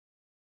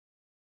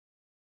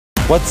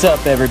What's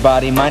up,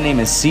 everybody? My name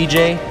is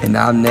CJ. And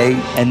I'm Nate.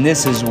 And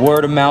this is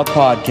Word of Mouth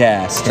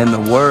Podcast. And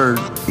the word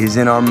is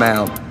in our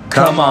mouth.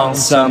 Come on,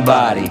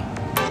 somebody.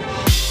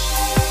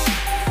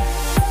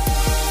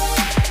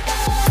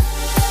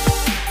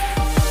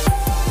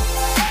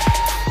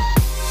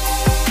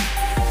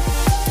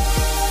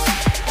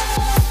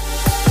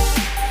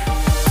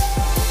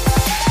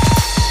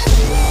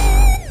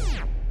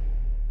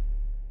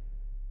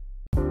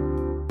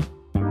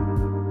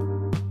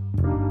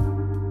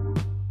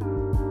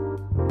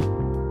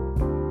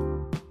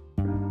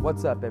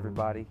 What's up,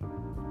 everybody?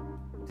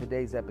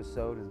 Today's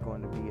episode is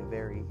going to be a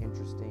very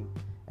interesting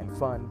and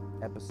fun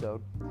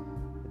episode.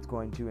 It's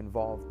going to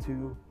involve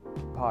two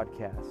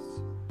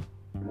podcasts,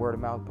 Word of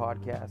Mouth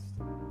Podcast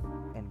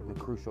and the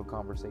Crucial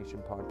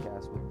Conversation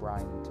Podcast with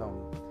Brian and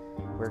Tony.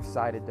 We're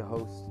excited to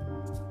host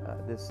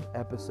this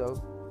episode,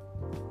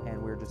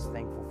 and we're just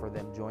thankful for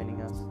them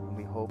joining us, and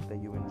we hope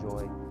that you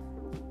enjoy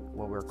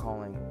what we're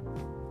calling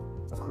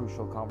a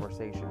Crucial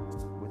Conversation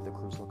with the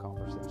Crucial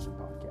Conversation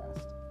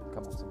Podcast.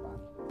 Come on, somebody.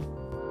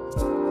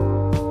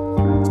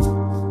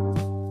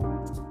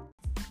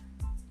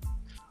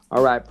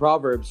 All right,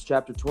 Proverbs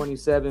chapter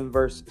 27,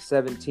 verse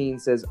 17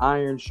 says,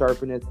 "Iron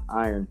sharpeneth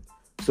iron,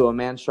 so a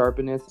man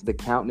sharpeneth the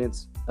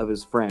countenance of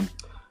his friend."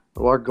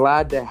 We're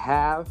glad to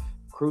have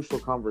Crucial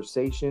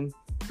Conversation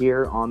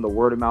here on the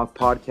Word of Mouth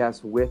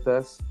Podcast with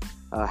us.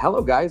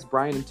 Hello, guys.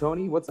 Brian and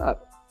Tony, what's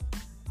up?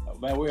 Oh,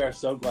 man, we are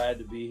so glad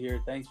to be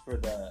here. Thanks for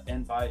the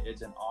invite.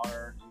 It's an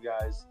honor you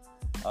guys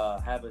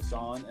have us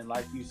on. And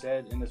like you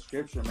said in the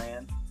scripture,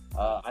 man,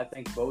 I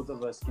think both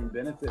of us can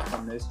benefit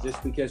from this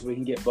just because we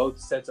can get both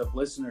sets of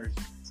listeners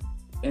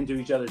into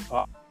each other's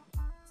podcast.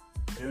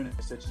 Doing it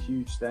is such a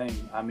huge thing.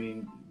 I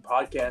mean,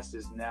 podcast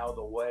is now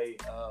the way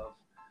of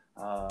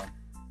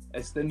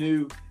it's the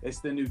new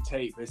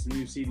tape, it's the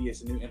new CD,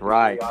 it's the new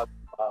right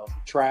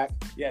track.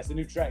 Yeah, it's the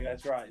new track.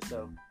 That's right.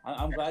 So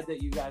I'm glad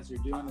that you guys are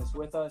doing this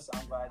with us.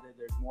 I'm glad that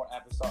there's more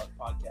apostolic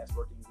podcasts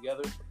working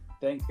together.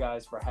 Thanks,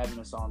 guys, for having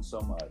us on so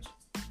much.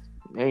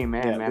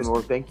 Amen, man.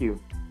 Lord, thank you.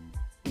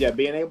 Yeah,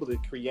 being able to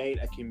create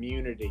a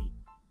community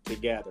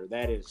together,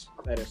 that is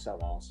so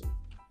awesome.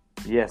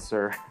 Yes,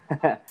 sir.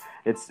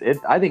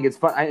 I think it's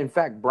fun. In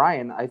fact,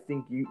 Brian, I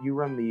think you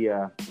run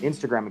the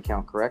Instagram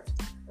account, correct?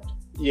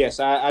 Yes,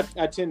 I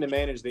tend to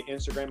manage the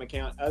Instagram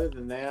account. Other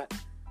than that,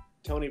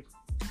 Tony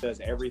does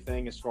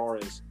everything as far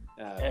as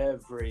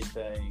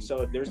everything.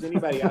 So if there's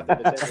anybody out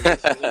there that's ever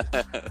listening,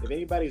 if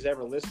anybody's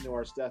ever listened to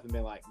our stuff and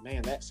been like,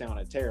 "Man, that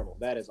sounded terrible,"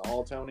 that is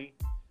all Tony.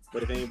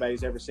 But if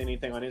anybody's ever seen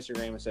anything on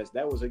Instagram and says,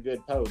 "That was a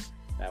good post,"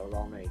 that was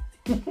all me.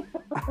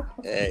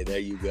 Hey, there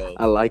you go.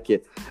 I like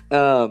it.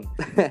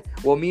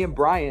 Well, me and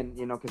Brian,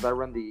 because I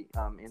run the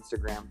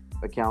Instagram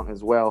account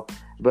as well.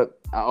 But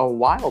a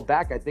while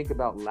back, I think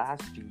about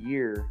last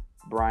year,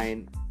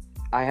 Brian,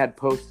 I had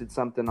posted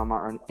something on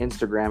my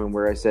Instagram and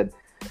where I said,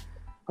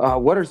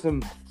 what are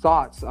some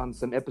thoughts on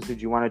some episodes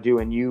you want to do?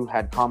 And you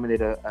had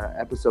commented an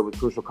episode with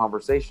Crucial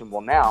Conversation. Well,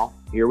 now,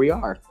 here we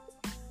are.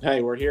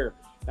 Hey, we're here.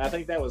 I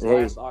think that was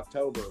last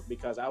October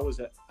because I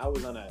was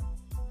on a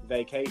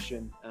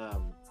vacation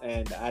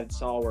and I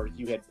saw where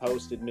you had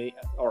posted me,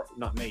 or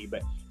not me,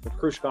 but the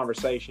Crucial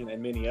Conversation and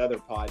many other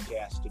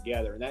podcasts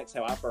together, and that's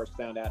how I first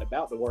found out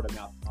about the Word of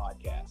Mouth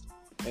podcast.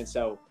 And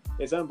so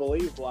it's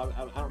unbelievable. I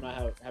don't know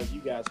how you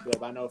guys feel,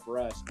 but I know for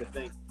us to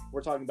think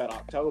we're talking about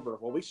October.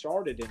 Well, we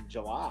started in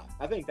July.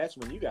 I think that's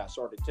when you guys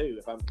started too,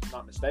 if I'm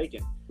not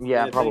mistaken.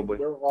 Yeah, probably.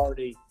 We're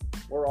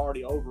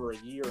already over a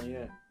year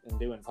in and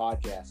doing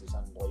podcasts. Is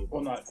unbelievable.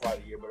 Well, not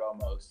quite a year, but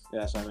almost. Yeah,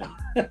 that's what I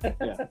mean.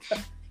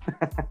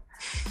 Yeah.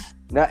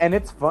 No, and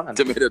it's fun.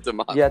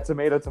 Tomato. Yeah,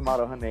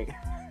 tomato, honey.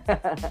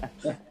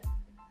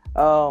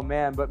 Oh,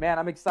 man. But, man,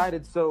 I'm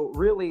excited. So,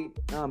 really,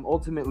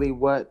 ultimately,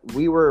 what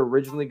we were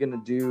originally going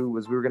to do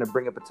was we were going to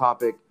bring up a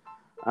topic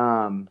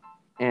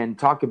and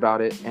talk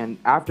about it. And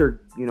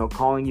after,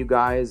 calling you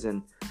guys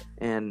and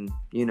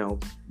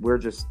we're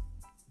just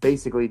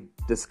basically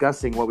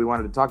discussing what we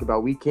wanted to talk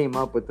about, we came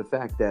up with the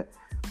fact that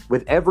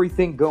with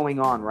everything going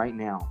on right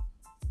now,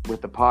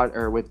 with the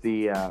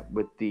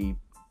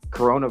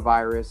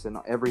coronavirus and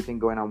everything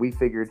going on, we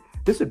figured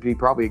this would be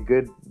probably a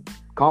good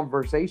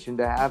conversation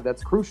to have.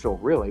 That's crucial,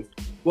 really.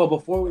 Well,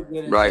 before we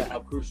get into how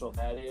crucial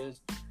that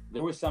is,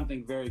 there was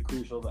something very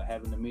crucial that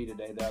happened to me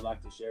today that I'd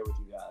like to share with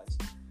you guys.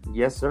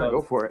 Yes, sir.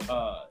 Go for it.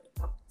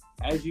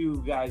 As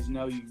you guys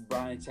know,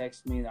 Brian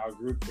texted me in our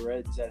group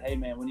thread and said, "Hey,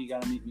 man, when you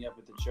got to meet me up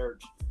at the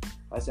church?"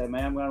 I said,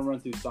 "Man, I'm going to run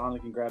through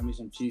Sonic and grab me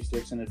some cheese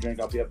sticks and a drink.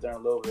 I'll be up there in a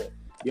little bit."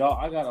 Y'all,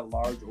 I got a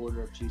large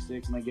order of cheese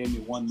sticks, and they gave me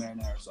one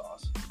marinara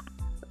sauce.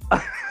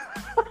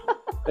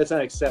 That's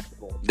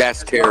unacceptable.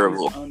 That's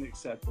terrible. That is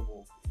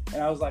unacceptable.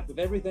 And I was like, with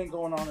everything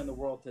going on in the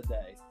world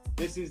today,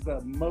 this is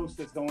the most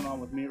that's going on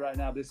with me right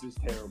now. This is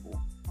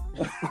terrible.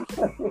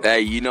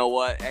 Hey, you know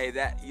what? Hey,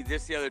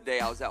 just the other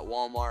day I was at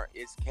Walmart.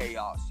 It's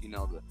chaos.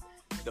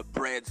 The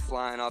bread's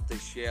flying off the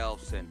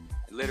shelves, and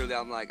literally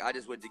I'm like, I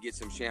just went to get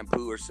some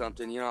shampoo or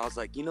something. I was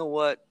like, you know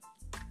what?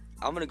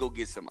 I'm gonna go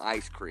get some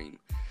ice cream.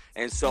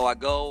 And so I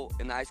go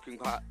in the ice cream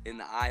in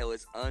the aisle.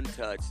 It's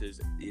untouched.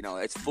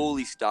 It's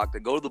fully stocked. I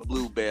go to the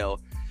Blue Bell,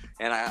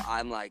 and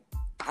I'm like,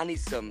 I need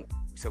some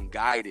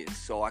guidance.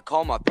 So I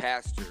call my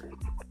pastor,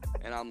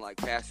 and I'm like,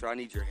 Pastor, I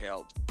need your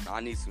help.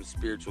 I need some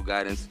spiritual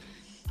guidance.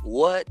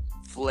 What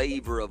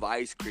flavor of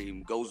ice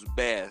cream goes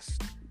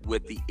best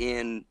with the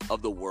end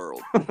of the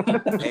world?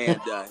 And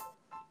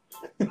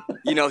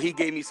he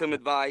gave me some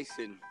advice,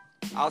 and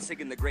I was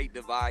thinking the Great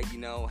Divide.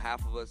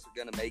 Half of us are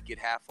gonna make it,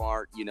 half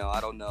aren't.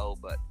 I don't know,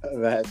 but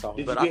that's all.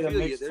 But I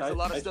feel you. There's a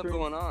lot of stuff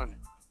going on.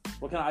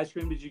 What kind of ice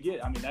cream did you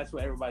get? I mean, that's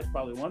what everybody's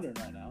probably wondering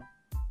right now.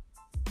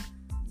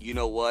 You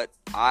know what?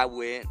 I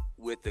went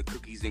with the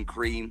cookies and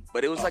cream,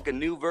 but it was like a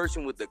new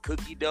version with the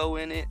cookie dough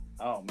in it.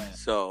 Oh man!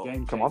 So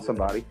come on,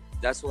 somebody.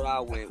 That's what I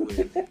went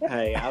with.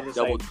 Hey, I'll just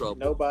Double say trouble.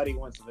 Nobody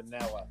wants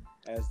vanilla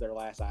as their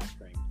last ice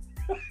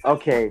cream.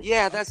 Okay.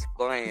 Yeah, that's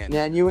bland.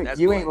 Yeah, and you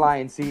ain't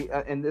lying. See,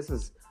 and this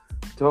is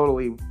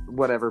totally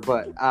whatever.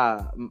 But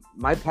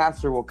my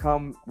pastor will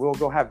come. We'll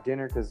go have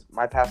dinner because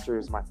my pastor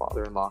is my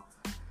father-in-law,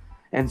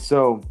 and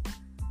so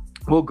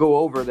we'll go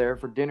over there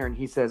for dinner. And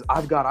he says,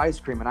 "I've got ice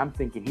cream," and I'm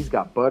thinking he's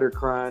got butter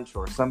crunch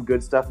or some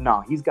good stuff.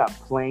 No, he's got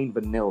plain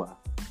vanilla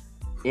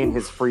in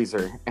his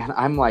freezer, and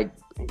I'm like,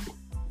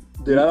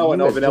 dude, I don't want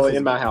no vanilla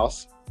in my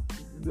house.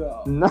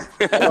 No.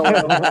 I don't want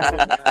no vanilla in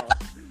my house.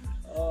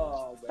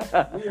 Oh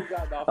man, we have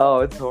gotten off. Oh,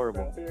 it's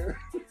horrible.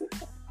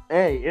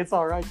 Hey, it's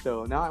all right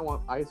though. Now I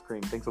want ice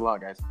cream. Thanks a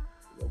lot, guys.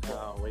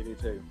 Oh, we do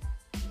too.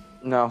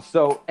 No.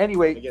 So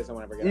anyway, I guess I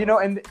won't ever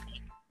and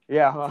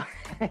yeah,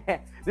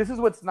 this is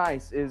what's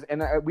nice is,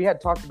 and we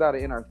had talked about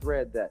it in our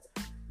thread that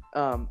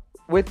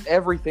with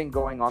everything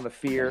going on, the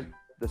fear,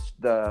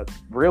 the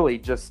really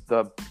just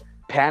the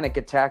panic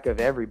attack of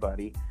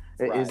everybody,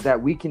 right, is that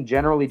we can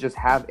generally just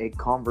have a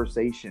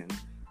conversation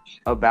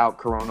about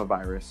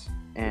coronavirus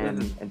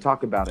and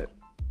talk about it.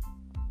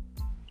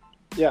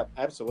 Yeah,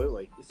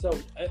 absolutely. So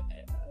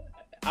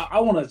I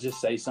want to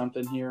just say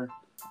something here.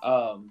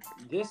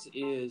 This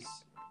is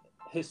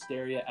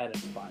hysteria at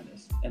its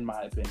finest, in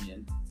my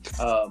opinion.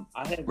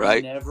 I have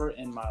never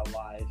in my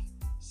life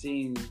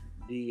seen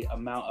the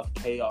amount of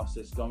chaos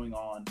that's going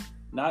on,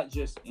 not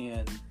just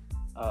in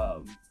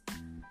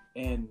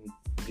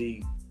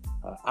the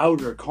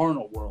outer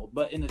carnal world,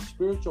 but in the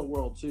spiritual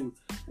world too.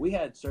 We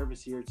had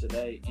service here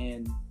today,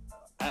 and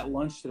at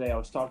lunch today, I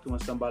was talking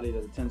with somebody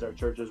that attends our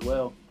church as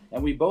well.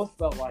 And we both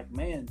felt like,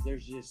 man,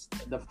 there's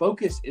just the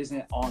focus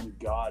isn't on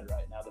God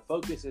right now. The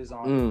focus is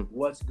on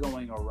what's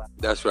going around.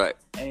 That's right.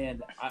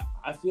 And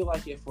I feel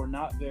like if we're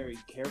not very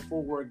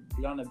careful, we're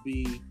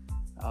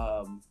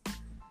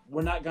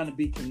not going to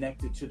be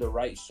connected to the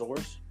right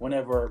source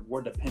whenever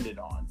we're dependent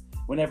on.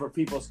 Whenever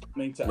people's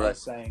coming to us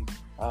saying,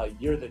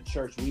 you're the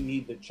church, we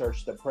need the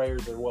church, the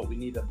prayers are what we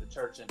need of the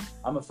church. And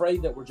I'm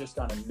afraid that we're just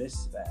going to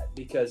miss that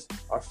because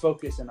our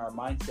focus and our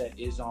mindset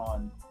is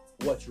on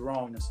what's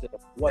wrong instead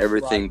of what's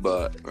everything right.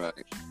 But right.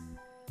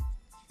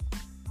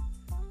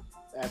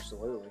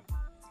 Absolutely.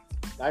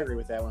 I agree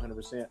with that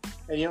 100%.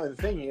 And the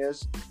thing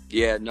is,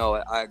 yeah, no,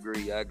 I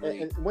agree.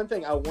 And one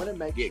thing I want to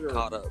make get sure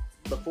caught up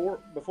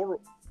before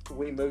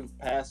we move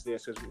past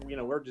this, because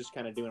we're just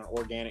kind of doing an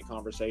organic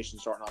conversation,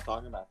 starting off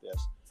talking about this.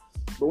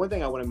 But one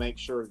thing I want to make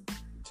sure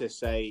to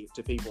say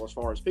to people, as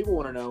far as people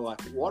want to know,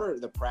 like, what are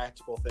the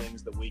practical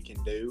things that we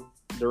can do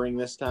during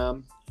this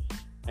time?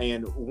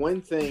 And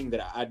one thing that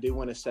I do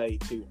want to say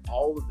to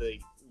all of the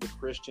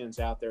Christians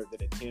out there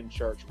that attend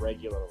church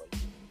regularly,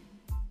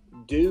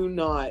 do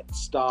not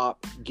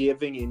stop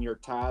giving in your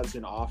tithes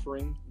and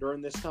offering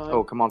during this time.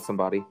 Oh, come on,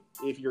 somebody.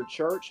 If your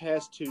church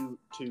has to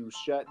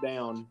shut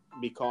down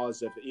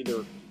because of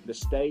either the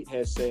state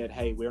has said,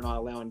 hey, we're not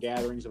allowing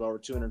gatherings of over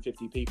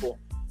 250 people,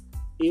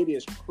 it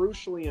is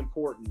crucially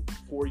important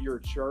for your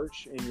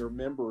church and your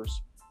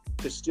members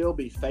to still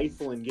be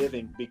faithful in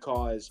giving,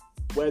 because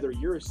whether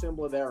you're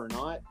assembled there or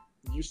not,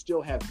 you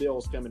still have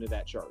bills coming to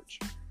that church.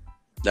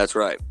 That's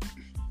right.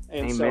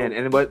 And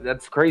amen.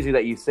 That's crazy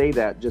that you say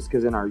that, just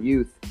because in our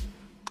youth,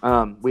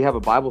 we have a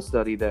Bible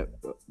study that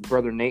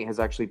Brother Nate has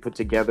actually put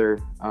together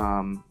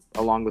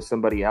along with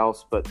somebody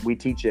else, but we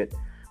teach it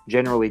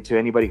generally to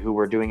anybody who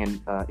we're doing an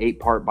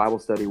 8-part Bible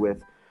study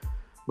with.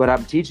 But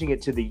I'm teaching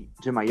it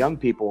to my young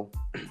people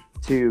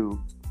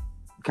to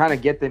kind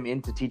of get them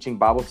into teaching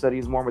Bible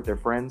studies more with their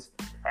friends.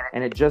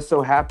 And it just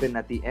so happened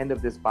at the end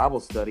of this Bible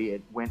study,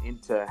 it went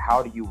into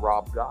how do you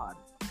rob God?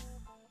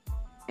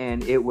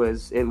 And it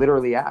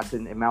literally asked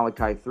in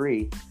Malachi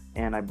 3,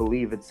 and I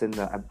believe it's in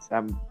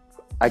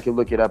I could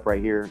look it up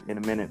right here in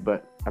a minute,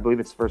 but I believe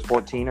it's verse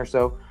 14 or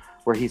so,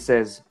 where he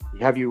says,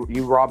 have you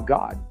robbed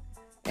God?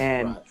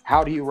 And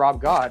how do you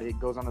rob God? It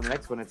goes on to the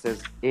next one. It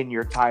says, in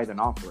your tithe and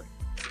offering.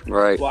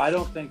 Right. Well, I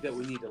don't think that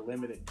we need to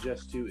limit it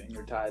just to in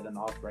your tithe and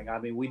offering. I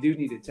mean, we do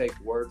need to take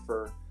word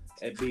for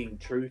it being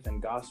truth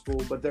and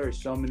gospel, but there are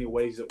so many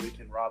ways that we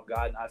can rob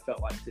God. And I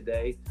felt like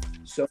today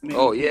So many,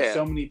 Oh, yeah.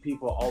 so many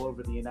people all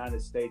over the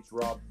United States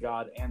robbed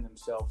God and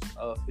themselves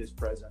of His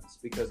presence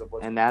because of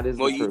what. And that is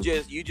Well, the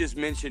truth. you just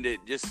mentioned it.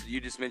 You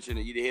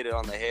hit it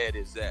on the head.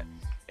 Is that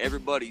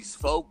everybody's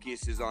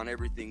focus is on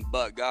everything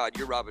but God?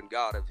 You're robbing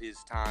God of His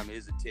time,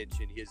 His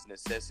attention, His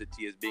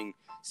necessity as being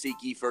seek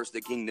ye first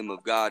the kingdom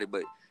of God.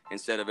 But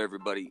instead of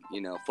everybody,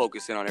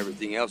 focusing on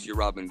everything else, you're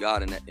robbing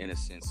God in a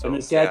sense. So, And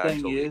the sad I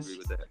thing totally is, agree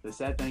with that. the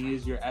sad thing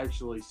is, you're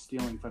actually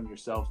stealing from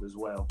yourself as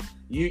well.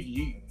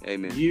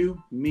 Amen.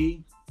 You,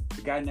 me,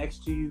 the guy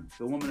next to you,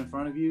 the woman in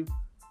front of you,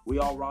 we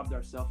all robbed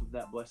ourselves of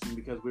that blessing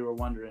because we were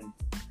wondering,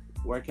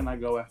 where can I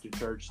go after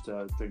church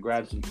to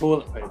grab some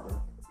toilet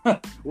paper?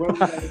 Where are we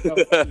going to go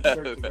after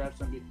church to grab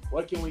something?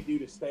 What can we do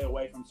to stay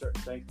away from certain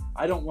things?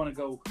 I don't want to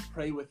go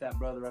pray with that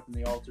brother up in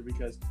the altar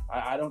because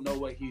I don't know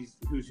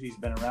who's he's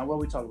been around. What are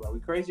we talking about? We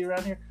crazy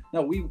around here?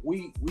 No,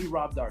 we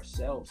robbed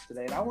ourselves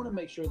today, and I want to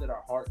make sure that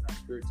our heart and our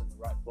spirit's in the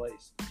right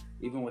place,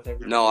 even with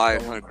everything. No, I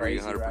going agree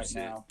crazy 100%. right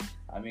now.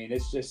 I mean,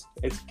 it's just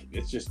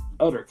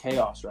utter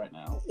chaos right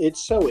now.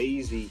 It's so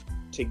easy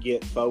to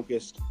get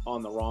focused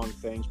on the wrong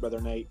things, Brother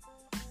Nate,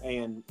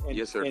 and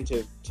Yes, sir. and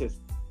to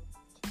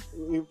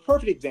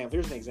perfect example.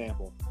 Here's an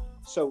example.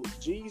 So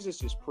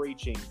Jesus is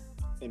preaching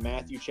in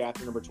Matthew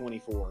chapter number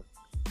 24,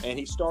 and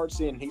he starts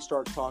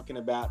talking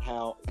about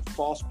how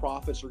false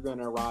prophets are going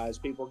to arise.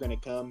 People are going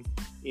to come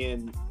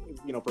in,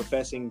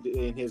 professing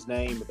in his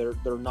name, but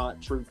they're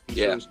not true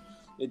teachers.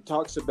 Yeah. It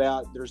talks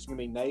about there's going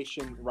to be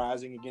nation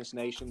rising against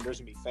nation. There's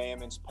going to be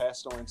famines,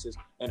 pestilences,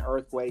 and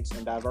earthquakes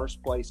in diverse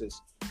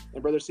places.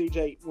 And Brother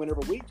CJ,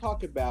 whenever we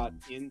talk about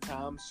end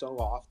times so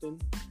often,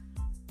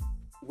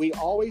 we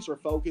always are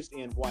focused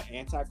in what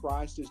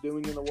Antichrist is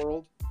doing in the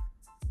world,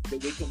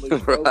 but we can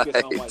lose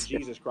focus on what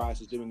Jesus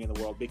Christ is doing in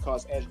the world.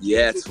 Because as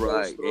Jesus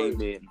goes through,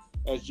 Amen.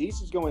 As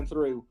Jesus is going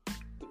through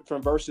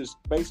from verses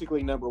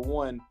basically number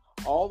 1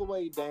 all the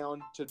way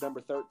down to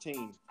number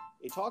 13,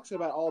 it talks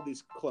about all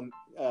these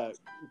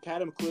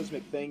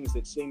cataclysmic things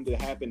that seem to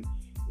happen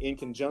in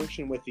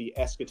conjunction with the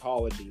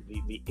eschatology,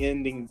 the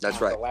ending time,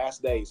 the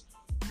last days.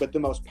 But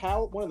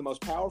one of the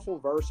most powerful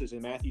verses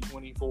in Matthew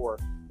 24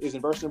 is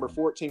in verse number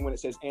 14 when it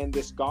says, "And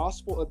this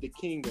gospel of the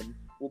kingdom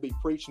will be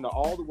preached into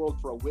all the world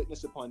for a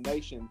witness upon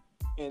nation,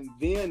 and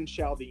then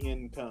shall the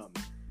end come."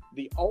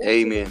 The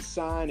ultimate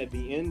sign of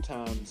the end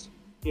times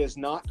is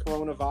not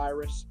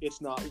coronavirus,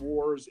 it's not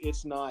wars,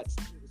 it's not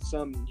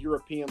some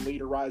European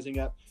leader rising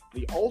up.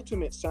 The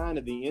ultimate sign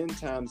of the end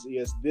times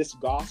is this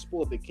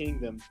gospel of the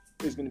kingdom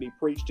is going to be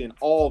preached in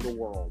all the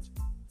world,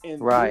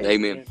 and then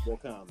the end will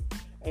come.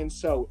 And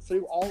so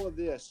through all of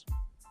this,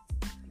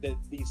 that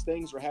these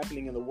things are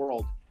happening in the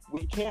world,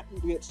 we can't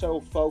get so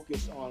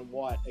focused on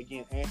what,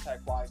 again,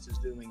 Antichrist is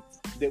doing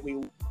that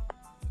we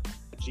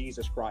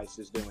Jesus Christ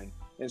is doing.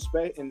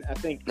 And I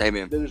think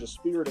there's a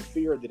spirit of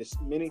fear that is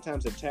many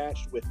times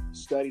attached with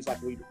studies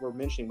like we were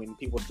mentioning when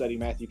people study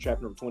Matthew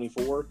chapter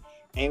 24,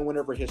 and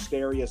whenever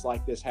hysterias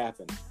like this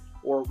happen,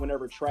 or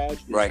whenever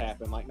tragedies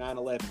happen, like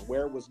 9/11,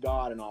 where was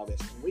God and all this?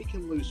 And we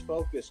can lose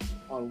focus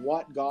on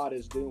what God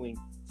is doing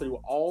through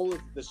all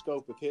of the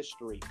scope of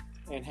history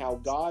and how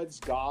God's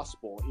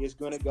gospel is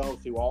going to go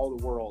through all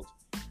the world.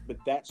 But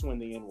that's when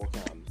the end will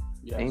come.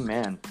 Yes.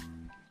 Amen.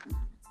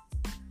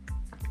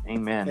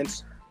 Amen.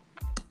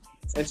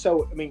 And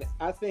so, I mean,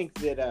 I think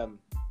that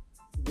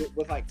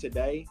with like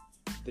today,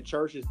 the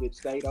churches that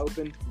stayed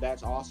open,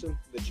 that's awesome.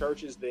 The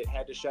churches that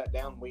had to shut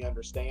down, we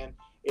understand.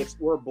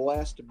 We're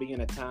blessed to be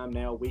in a time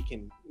now we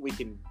can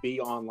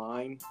be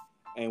online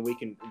and we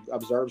can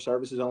observe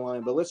services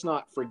online. But let's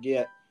not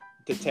forget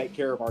to take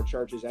care of our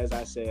churches, as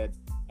I said,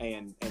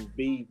 and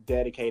be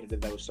dedicated to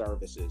those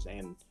services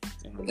and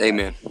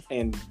Amen.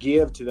 And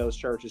give to those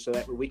churches so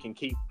that we can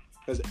keep.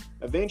 Because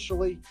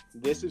eventually,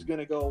 this is going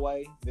to go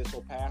away. This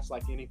will pass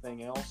like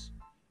anything else,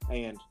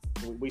 and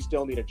we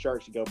still need a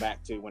church to go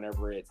back to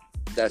whenever it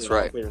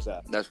clears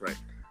up. That's right.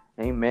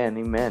 Amen.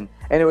 Amen.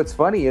 And what's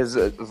funny is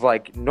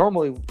like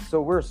normally,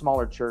 so we're a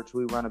smaller church.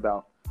 We run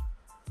about,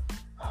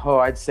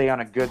 I'd say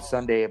on a good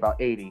Sunday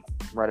about 80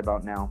 right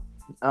about now.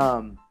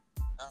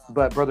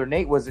 But Brother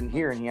Nate wasn't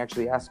here, and he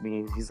actually asked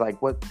me. He's like,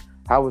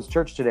 how was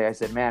church today? I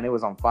said, man, it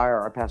was on fire.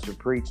 Our pastor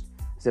preached.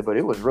 I said, but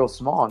it was real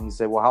small. And he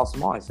said, well, how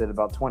small? I said,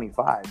 about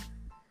 25.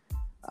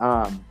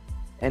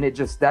 And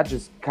that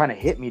just kind of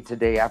hit me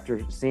today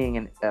after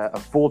seeing a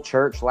full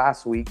church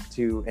last week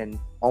to an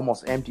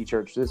almost empty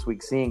church this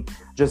week, seeing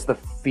just the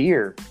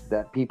fear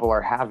that people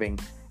are having.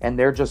 And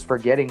they're just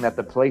forgetting that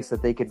the place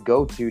that they could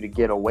go to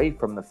get away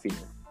from the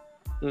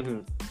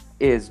fear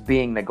is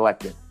being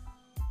neglected.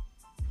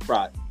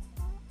 Right.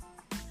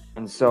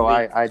 And so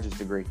I just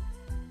agree.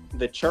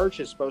 The church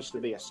is supposed to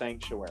be a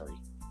sanctuary.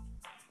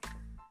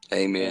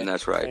 Amen.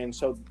 That's right. And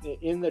so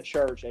in the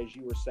church, as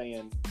you were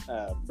saying,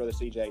 Brother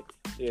CJ,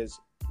 is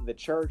the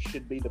church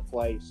should be the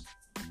place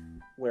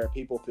where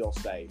people feel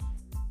safe,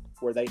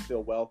 where they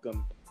feel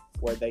welcome,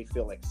 where they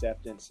feel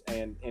acceptance.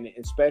 And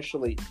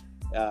especially,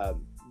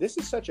 this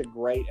is such a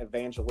great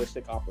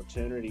evangelistic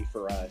opportunity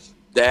for us.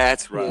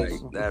 That's right.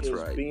 That's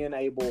right. Being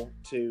able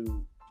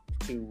to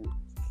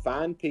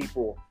find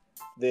people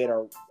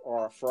that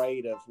are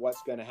afraid of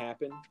what's going to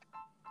happen,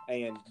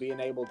 and being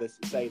able to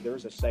say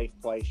there's a safe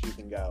place you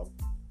can go.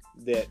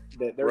 That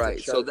there's right.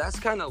 A church. So that's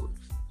kind of.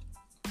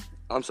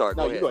 I'm sorry.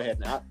 No, go you go ahead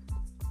now.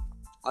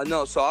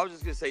 No, so I was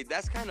just gonna say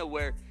that's kind of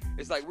where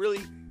it's like really,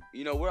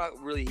 we're not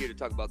really here to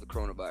talk about the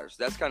coronavirus.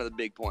 That's kind of the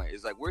big point.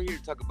 It's like we're here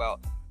to talk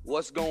about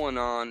what's going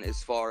on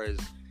as far as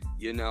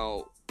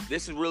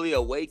this is really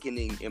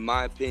awakening, in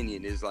my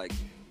opinion, is like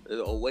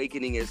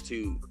awakening is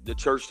to the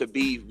church to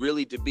be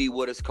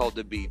what it's called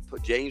to be.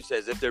 James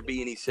says, if there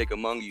be any sick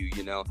among you,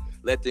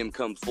 let them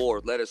come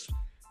forth. Let us,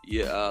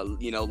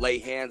 lay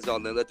hands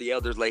on them. Let the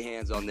elders lay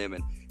hands on them.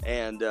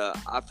 And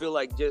I feel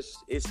like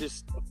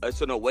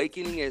it's an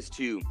awakening as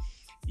to,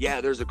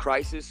 there's a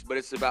crisis, but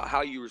it's about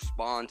how you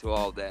respond to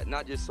all that.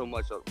 Not just so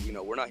much,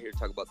 we're not here to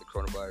talk about the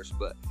coronavirus,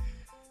 but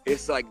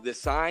it's like the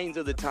signs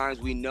of the times.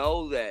 We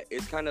know that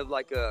it's kind of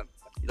like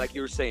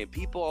you were saying,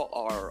 people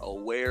are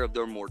aware of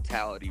their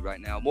mortality right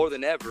now more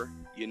than ever.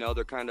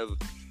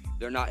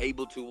 They're not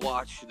able to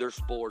watch their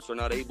sports. They're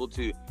not able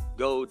to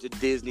go to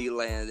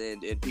Disneyland,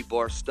 and people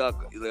are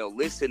stuck,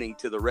 listening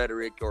to the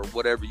rhetoric or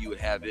whatever you would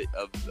have it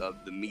of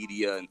the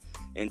media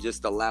and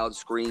just the loud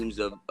screams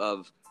of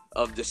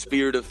the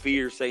spirit of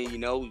fear saying,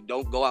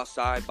 don't go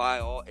outside,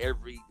 buy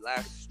every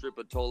last strip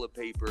of toilet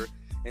paper.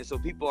 And so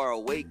people are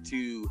awake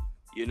to,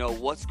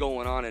 what's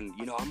going on, and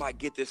I might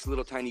get this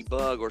little tiny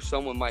bug, or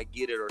someone might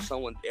get it, or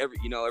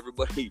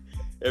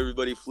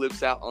everybody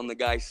flips out on the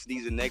guy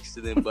sneezing next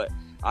to them. But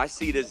I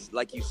see it as,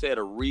 like you said,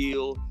 a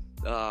real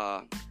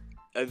a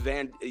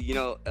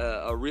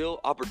real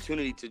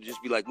opportunity to just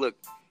be like, look,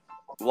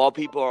 while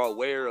people are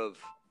aware of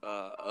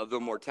their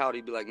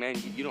mortality, be like, man,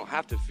 you don't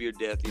have to fear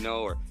death,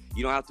 or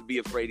you don't have to be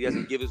afraid. He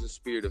doesn't give us a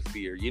spirit of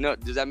fear.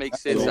 Does that make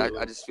sense?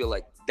 I just feel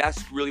like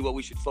that's really what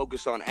we should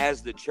focus on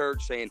as the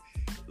church, saying,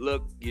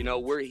 look,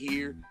 we're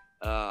here.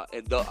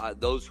 And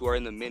those who are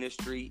in the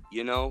ministry,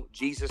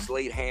 Jesus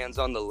laid hands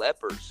on the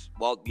lepers.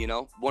 Well,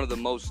 one of the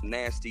most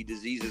nasty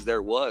diseases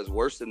there was,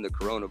 worse than the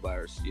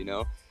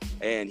coronavirus,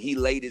 and he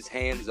laid his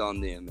hands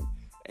on them.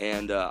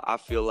 And I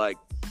feel like,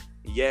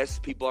 yes,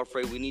 people are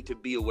afraid. We need to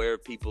be aware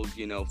of people's,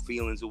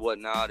 feelings and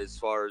whatnot, as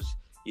far as,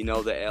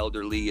 the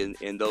elderly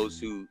and those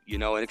who,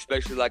 and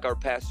especially like our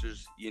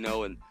pastors,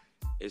 and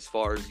as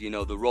far as,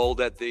 the role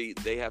that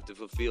they have to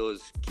fulfill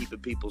is keeping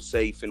people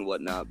safe and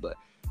whatnot. But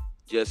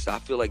I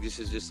feel like this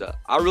is just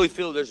I really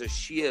feel there's a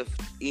shift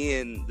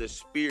in the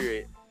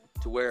spirit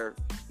to where,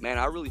 man,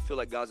 I really feel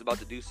like God's about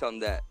to do something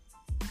that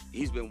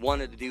he's been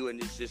wanting to do. And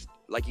it's just,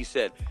 like you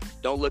said,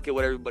 don't look at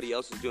what everybody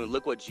else is doing.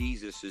 Look what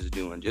Jesus is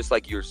doing, just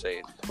like you're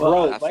saying.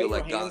 Well, I feel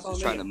like God's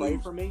just trying to pray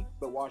move. for me,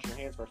 but wash your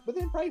hands first. But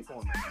then pray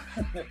for me.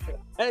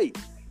 Hey,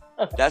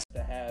 that's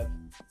to have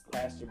a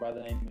pastor by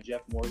the name of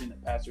Jeff Morgan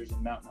that pastors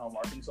in Mountain Home,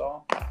 Arkansas.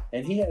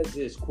 And he has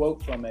this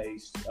quote from a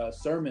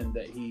sermon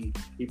that he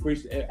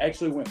preached. It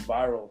actually went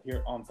viral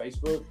here on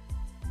Facebook.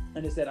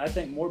 And it said, I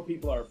think more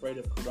people are afraid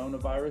of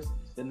coronavirus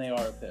than they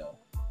are of hell.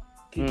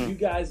 Can you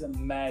guys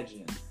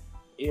imagine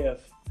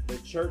if the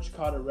church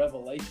caught a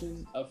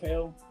revelation of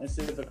hell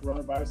instead of the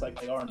coronavirus like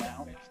they are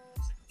now?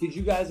 Could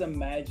you guys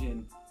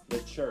imagine the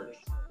church,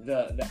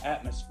 the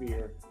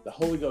atmosphere, the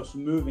Holy Ghost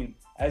moving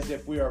as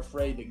if we are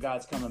afraid that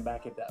God's coming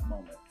back at that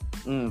moment?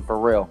 For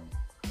real.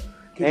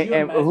 Could you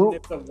imagine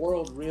if the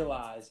world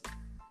realized,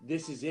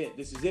 this is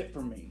it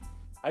for me.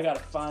 I got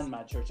to find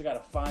my church. I got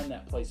to find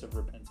that place of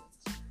repentance.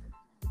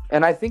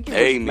 And I think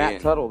it was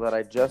Matt Tuttle that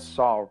I just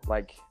saw,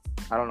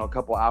 a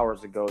couple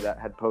hours ago, that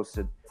had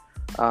posted.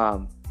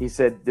 He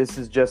said, this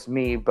is just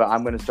me, but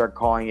I'm going to start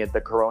calling it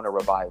the Corona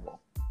Revival.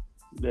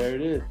 There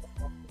it is.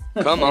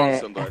 Come on,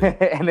 somebody.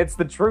 And it's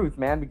the truth,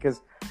 man,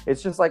 because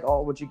it's just like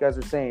all what you guys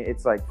are saying.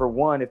 It's like, for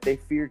one, if they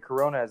feared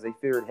Corona as they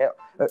feared hell.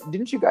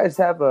 Didn't you guys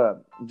have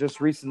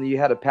just recently, you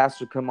had a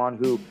pastor come on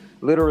who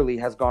literally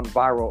has gone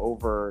viral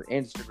over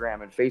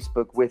Instagram and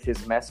Facebook with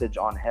his message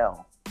on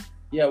hell?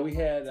 Yeah, we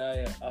had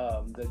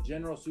the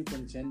general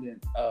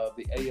superintendent of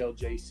the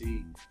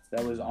ALJC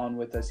that was on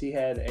with us. He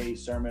had a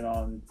sermon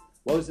on,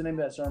 what was the name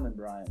of that sermon,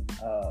 Brian?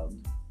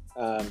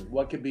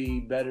 What could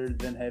be better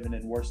than heaven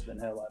and worse than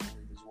hell, I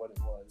believe is what it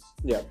was.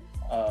 Yeah.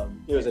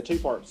 It was a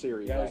 2-part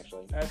series,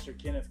 actually. Pastor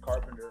Kenneth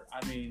Carpenter.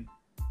 I mean,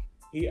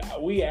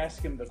 we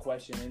asked him the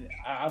question, and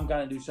I'm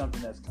going to do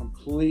something that's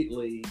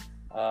completely,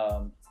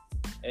 I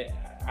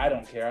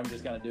don't care. I'm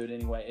just going to do it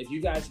anyway. If you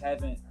guys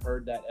haven't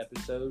heard that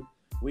episode,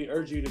 we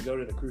urge you to go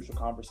to the Crucial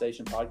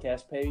Conversation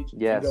podcast page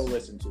and go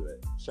listen to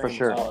it. For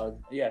sure.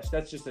 Plug. Yes,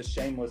 that's just a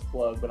shameless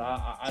plug, but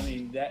I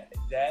mean that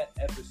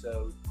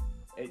episode,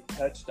 it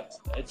touched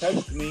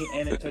me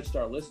and it touched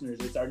our listeners.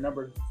 It's our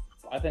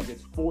I think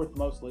it's 4th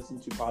most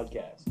listened to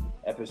podcast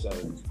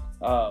episode.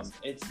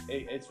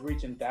 It's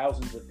reaching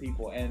thousands of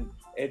people, and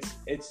it's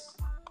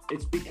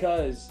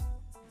because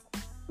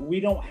we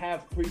don't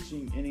have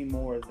preaching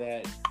anymore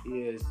that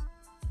is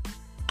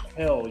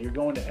hell. You're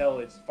going to hell.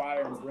 It's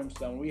fire and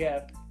brimstone. We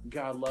have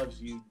God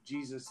loves you.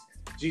 Jesus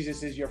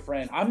is your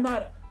friend.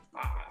 I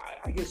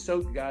get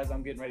soaked, guys.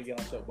 I'm getting ready to get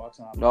on soapbox.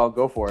 No,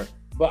 go for it.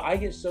 But I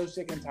get so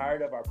sick and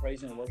tired of our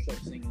praise and worship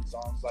singing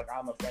songs like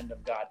I'm a friend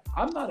of God.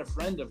 I'm not a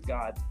friend of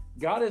God.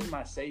 God is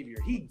my Savior.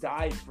 He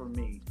died for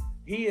me.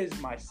 He is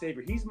my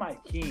Savior. He's my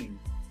King.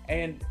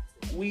 And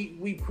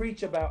we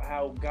preach about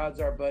how God's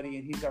our buddy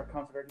and He's our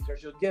comforter. He's our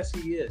shield. Yes,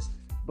 He is.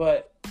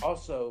 But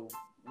also,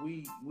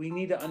 we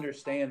need to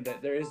understand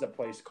that there is a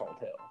place called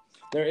hell.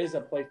 There is a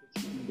place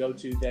that you can go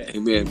to that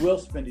Amen. you will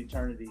spend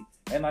eternity.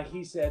 And like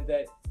he said,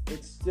 that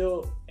it's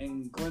still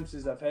in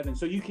glimpses of heaven.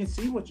 So you can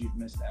see what you've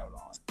missed out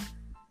on.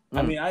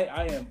 I mean,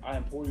 I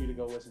implore you to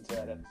go listen to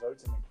that episode.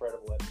 It's an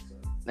incredible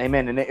episode.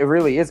 Amen. And it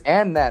really is.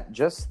 And that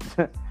just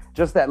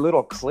that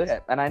little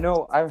clip. And I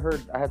know I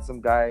had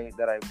some guy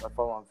that I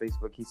follow on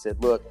Facebook. He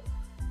said, look,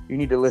 you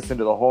need to listen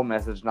to the whole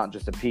message, not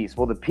just a piece.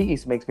 Well, the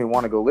piece makes me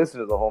want to go listen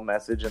to the whole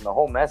message. And the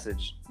whole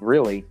message,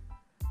 really,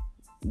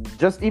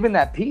 just even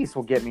that piece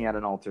will get me at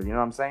an altar. You know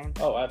what I'm saying?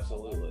 Oh,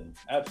 absolutely.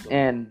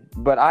 Absolutely.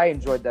 But I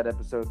enjoyed that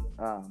episode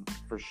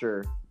for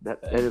sure. That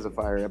is a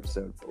fire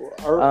episode.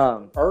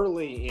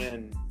 Early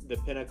in the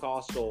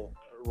Pentecostal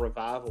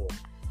revival,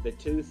 the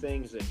two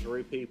things that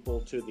drew people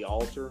to the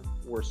altar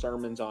were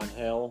sermons on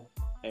hell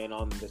and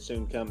on the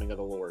soon coming of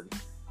the Lord.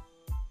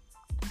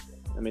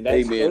 I mean,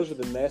 those are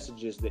the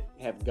messages that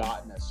have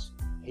gotten us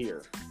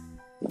here.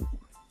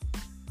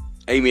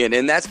 Amen.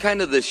 And that's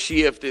kind of the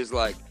shift is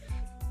like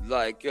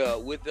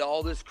with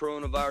all this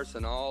coronavirus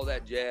and all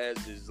that jazz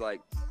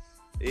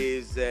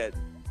is that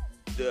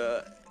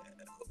the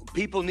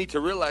people need to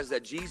realize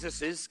that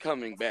Jesus is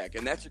coming back.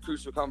 And that's a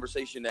crucial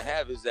conversation to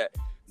have, is that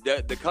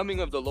the coming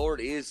of the Lord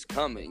is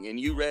coming. And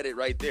you read it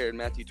right there in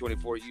Matthew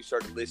 24. You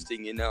started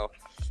listing,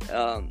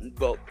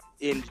 but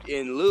in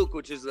Luke,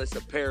 which is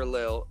a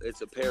parallel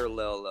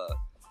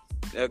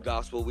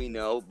gospel, we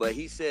know. But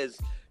he says,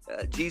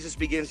 Jesus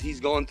begins,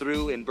 he's going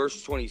through in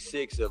verse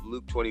 26 of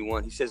Luke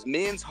 21. He says,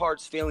 men's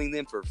hearts failing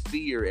them for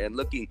fear and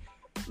looking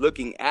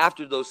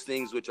after those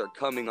things which are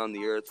coming on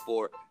the earth,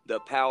 for the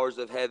powers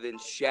of heaven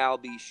shall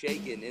be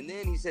shaken. And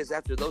then he says,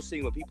 after those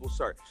things, when people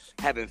start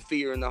having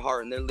fear in their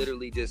heart and they're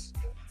literally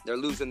they're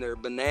losing their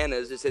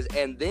bananas, it says,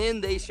 and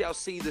then they shall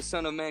see the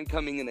Son of Man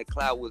coming in a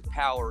cloud with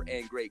power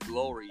and great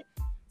glory.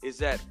 Is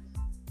that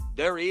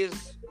there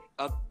is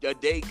a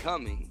day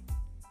coming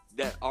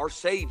that our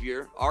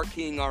Savior, our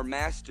King, our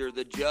Master,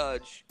 the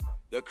Judge,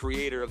 the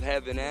Creator of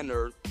heaven and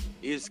earth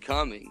is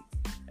coming.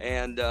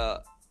 And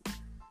that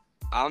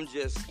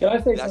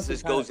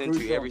just goes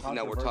into everything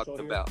that we're talking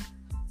about.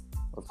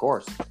 Of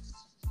course.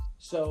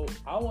 So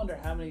I wonder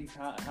how many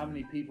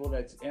people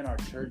that's in our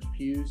church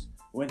pews,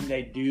 when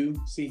they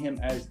do see him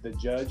as the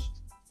judge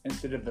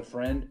instead of the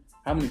friend,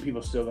 how many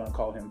people still gonna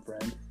call him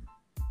friend?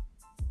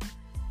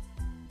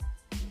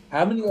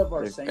 How many of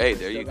our saints are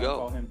still gonna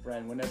call him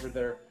friend whenever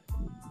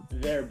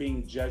they're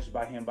being judged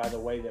by him by the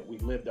way that we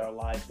lived our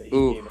life that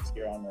he gave us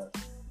here on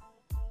earth?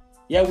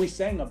 Yeah, we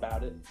sang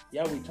about it.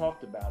 Yeah, we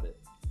talked about it.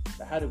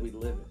 But how did we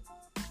live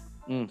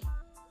it?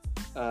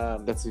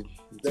 That's a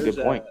good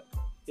point.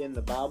 In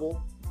the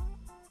Bible,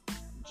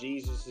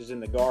 Jesus is in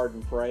the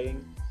garden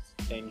praying,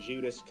 and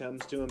Judas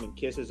comes to him and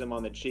kisses him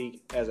on the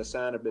cheek as a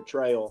sign of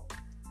betrayal.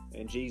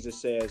 And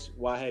Jesus says,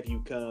 "Why have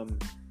you come,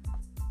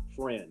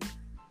 friend?"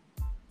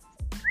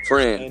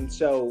 Friend. And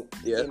so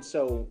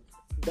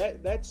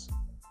that's.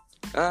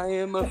 I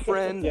am a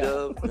friend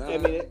of God. I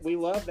mean, we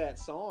love that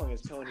song,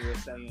 as Tony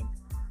was saying.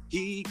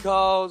 He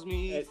calls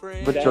me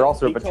friend. But you're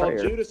also a betrayer. He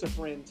called Judas a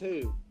friend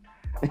too.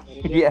 And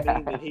it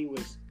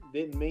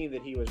didn't mean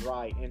that he was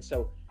right. And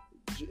so,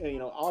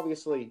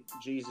 obviously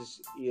Jesus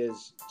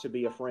is to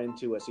be a friend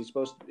to us.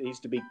 He's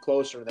to be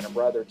closer than a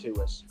brother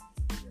to us.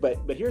 But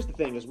here's the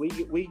thing: is we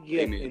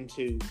get Amen.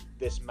 into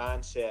this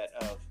mindset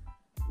of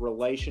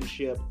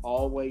relationship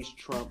always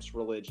trumps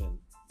religion.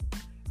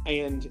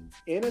 And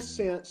in a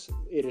sense,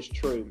 it is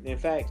true. In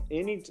fact,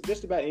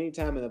 just about any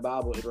time in the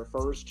Bible it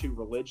refers to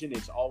religion,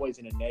 it's always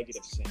in a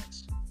negative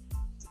sense.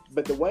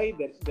 But the way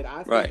that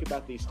I think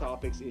about these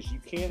topics is you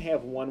can't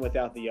have one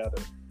without the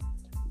other.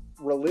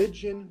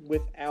 Religion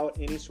without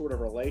any sort of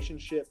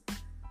relationship,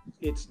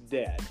 it's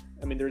dead.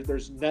 I mean,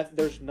 there's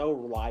no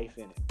life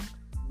in it.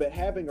 But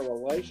having a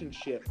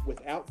relationship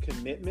without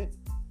commitment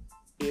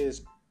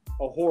is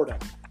a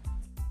whoredom.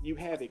 You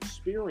have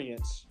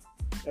experience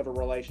of a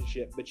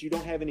relationship, but you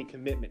don't have any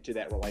commitment to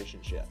that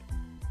relationship.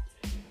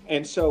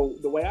 And so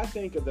the way I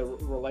think of the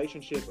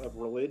relationship of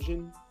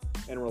religion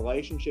and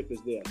relationship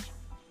is this,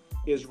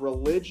 is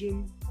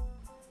religion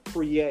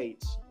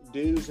creates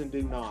do's and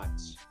do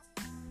nots,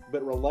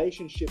 but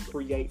relationship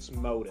creates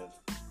motive.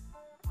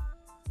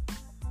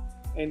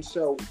 And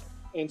so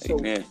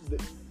the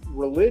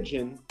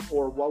religion,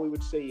 or what we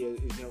would say is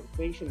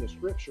things from the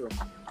scripture,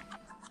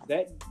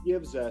 that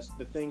gives us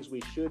the things we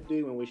should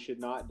do and we should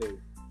not do.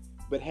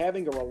 But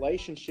having a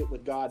relationship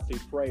with God through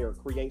prayer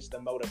creates the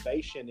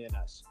motivation in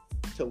us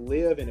to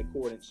live in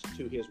accordance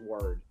to His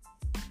Word.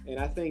 And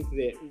I think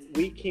that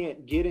we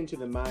can't get into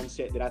the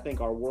mindset that I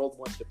think our world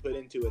wants to put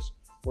into us,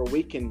 where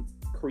we can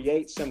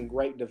create some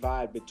great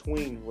divide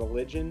between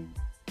religion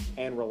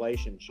and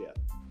relationship.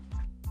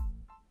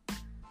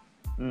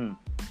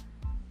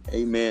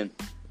 Amen.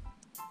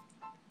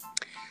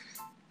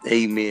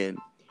 Amen.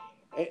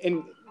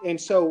 And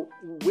so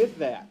with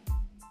that,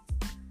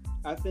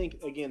 I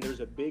think, again, there's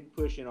a big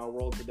push in our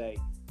world today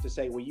to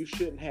say, well, you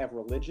shouldn't have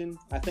religion.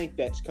 I think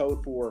that's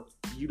code for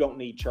you don't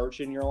need church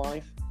in your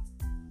life.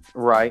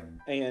 Right.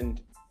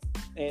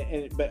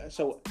 But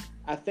so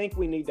I think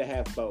we need to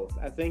have both.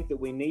 I think that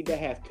we need to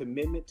have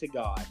commitment to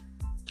God,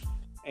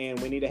 and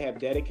we need to have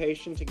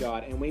dedication to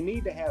God, and we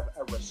need to have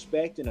a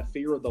respect and a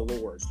fear of the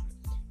Lord.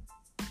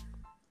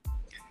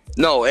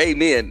 No,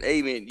 amen.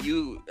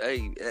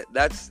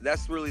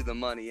 That's really the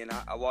money. And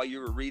while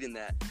you were reading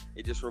that,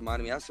 it just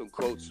reminded me, I have some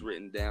quotes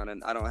written down,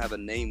 and I don't have a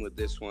name with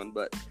this one,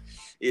 but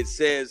it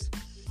says,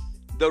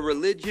 the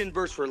religion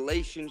versus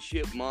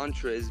relationship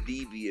mantra is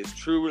devious.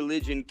 True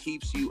religion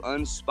keeps you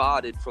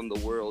unspotted from the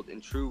world,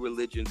 and true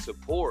religion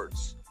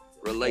supports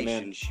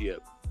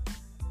relationship. Amen.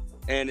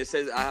 And it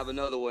says, I have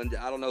another one.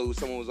 I don't know,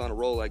 someone was on a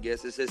roll, I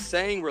guess. It says,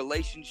 saying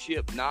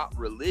relationship, not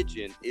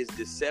religion,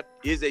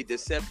 is a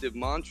deceptive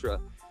mantra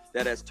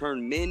that has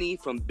turned many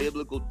from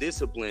biblical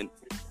discipline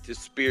to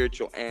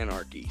spiritual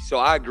anarchy. So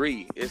I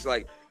agree. It's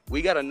like,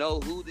 we got to know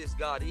who this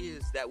God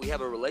is that we have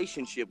a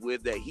relationship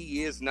with, that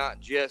he's not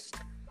just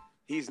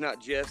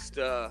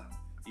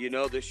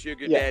the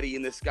sugar daddy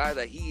in the sky,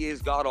 that he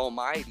is God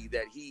Almighty,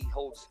 that he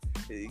holds,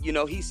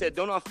 he said,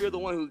 do not fear the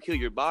one who could kill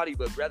your body,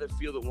 but rather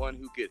fear the one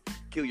who could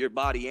kill your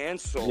body and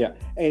soul. Yeah.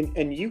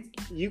 And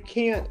you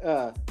can't,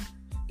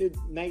 dude,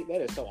 Nate, that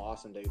is so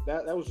awesome, dude.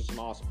 That was just some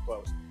awesome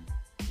quotes.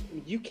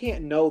 You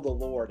can't know the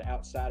Lord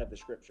outside of the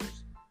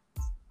scriptures.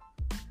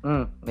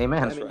 Amen.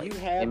 I mean, you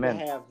have to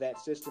have that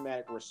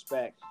systematic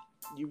respect.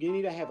 You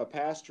need to have a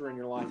pastor in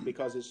your life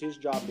because it's his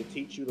job to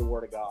teach you the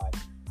Word of God.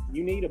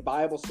 You need a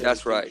Bible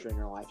study teacher in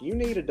your life. You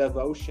need a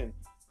devotion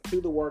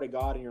to the Word of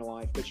God in your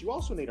life, but you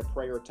also need a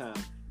prayer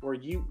time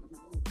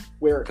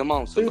where come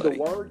on, through the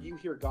Word you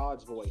hear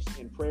God's voice.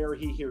 In prayer,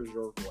 He hears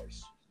your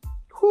voice.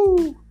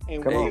 Whoo!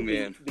 And one of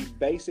the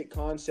basic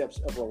concepts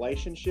of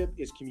relationship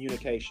is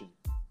communication.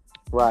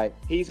 Right.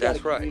 He's got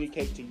to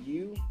communicate to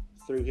you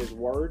through His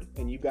Word,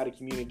 and you've got to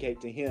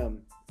communicate to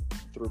Him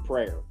through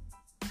prayer.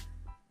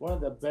 One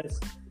of the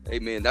best.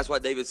 Amen. That's why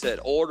David said,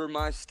 order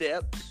my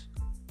steps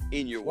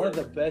in your word. One of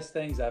the best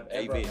things I've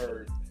ever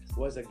heard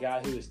was a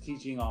guy who was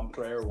teaching on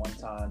prayer one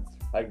time.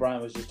 Like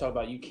Brian was just talking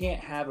about, you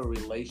can't have a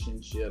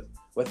relationship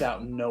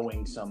without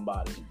knowing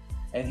somebody.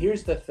 And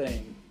here's the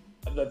thing.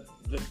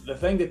 The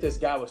thing that this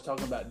guy was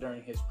talking about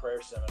during his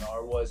prayer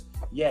seminar was,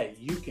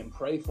 you can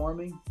pray for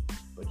me,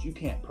 but you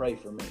can't pray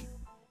for me.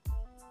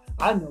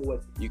 I know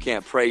what you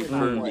can't pray for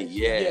me.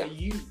 Yeah,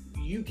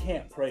 you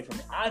can't pray for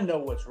me. I know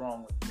what's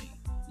wrong with me.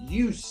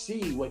 You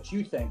see what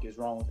you think is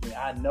wrong with me.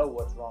 I know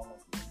what's wrong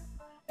with me.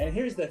 And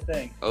here's the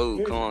thing.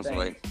 Come on,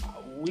 somebody.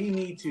 We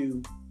need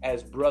to,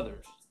 as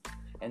brothers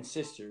and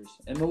sisters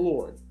in the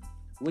Lord,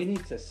 we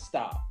need to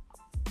stop.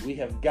 We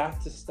have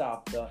got to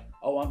stop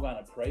I'm going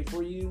to pray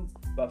for you,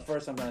 but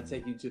first I'm going to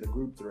take you to the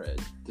group thread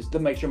just to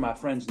make sure my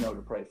friends know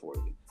to pray for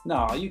you.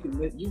 No,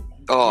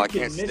 I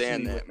can't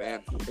stand that,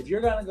 man. If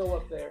you're going to go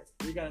up there,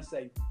 you're going to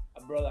say,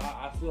 brother,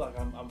 I feel like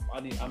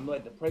I'm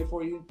led to pray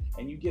for you,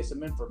 and you get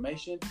some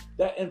information.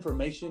 That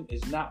information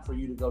is not for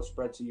you to go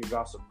spread to your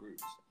gossip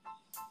groups.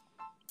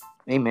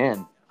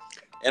 Amen.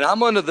 And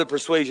I'm under the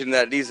persuasion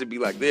that it needs to be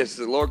like this.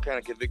 The Lord kind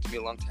of convicted me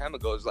a long time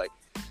ago. It's like,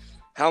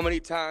 how many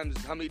times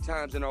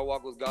in our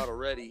walk with God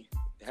already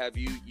have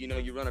you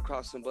run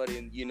across somebody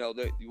and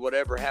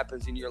whatever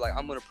happens and you're like,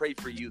 I'm going to pray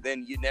for you,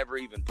 then you never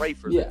even pray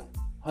for them.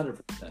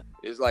 100%.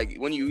 It's like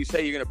when you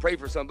say you're going to pray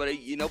for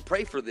somebody,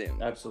 pray for them.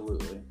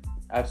 Absolutely.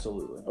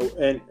 Oh,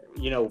 and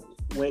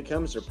when it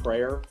comes to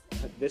prayer,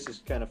 this is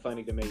kind of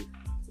funny to me,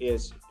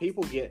 is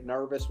people get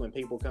nervous when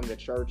people come to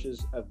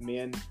churches of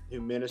men who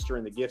minister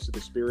in the gifts of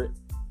the Spirit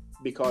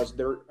because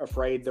they're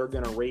afraid they're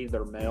going to read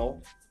their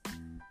mail.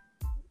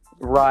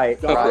 Right.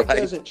 God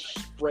doesn't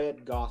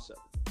spread gossip.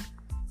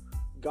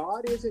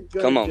 God isn't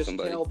going to just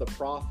tell the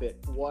prophet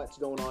what's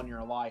going on in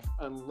your life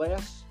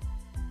unless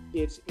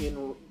it's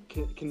in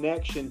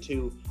connection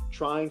to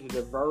trying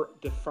to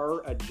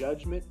defer a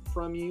judgment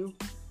from you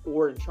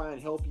or try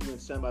and help you in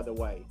some other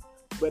way.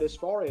 But as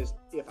far as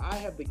if I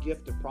have the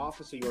gift of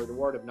prophecy or the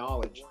word of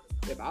knowledge,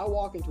 if I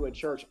walk into a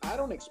church, I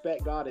don't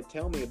expect God to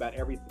tell me about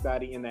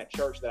everybody in that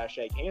church that I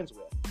shake hands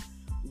with.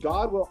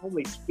 God will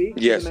only speak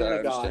to the man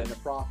of God and the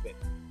prophet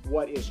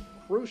what is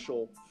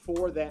crucial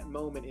for that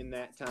moment in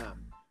that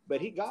time.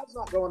 But God's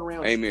not going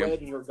around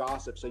spreading your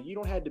gossip, so you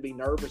don't have to be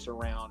nervous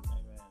around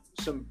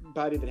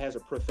somebody that has a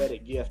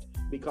prophetic gift,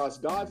 because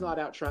God's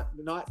not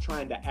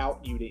trying to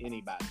out you to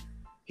anybody.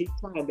 He's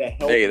trying to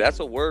help you. Hey, that's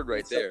a word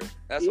right there.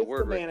 That's a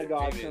word right there. If the man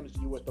of God comes to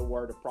you with the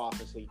word of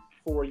prophecy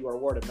for you or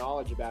word of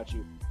knowledge about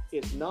you,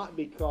 it's not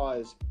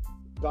because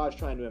God's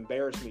trying to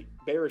embarrass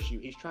you.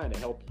 He's trying to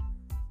help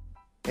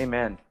you.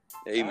 Amen.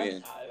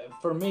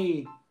 For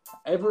me,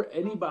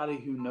 anybody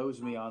who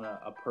knows me on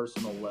a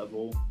personal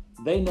level,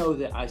 they know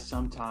that I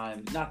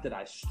sometimes, not that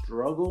I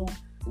struggle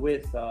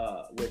with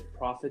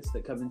prophets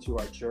that come into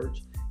our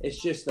church. It's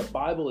just the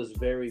Bible is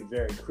very,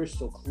 very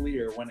crystal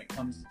clear when it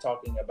comes to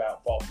talking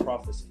about false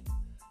prophecy.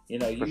 You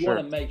know, you want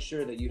to make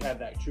sure that you have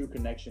that true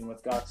connection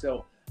with God.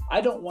 So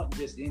I don't want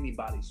just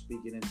anybody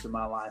speaking into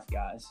my life,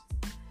 guys.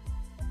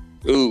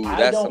 Ooh, I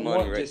that's don't the money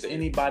want right just there.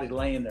 anybody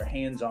laying their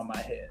hands on my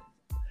head.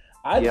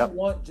 I don't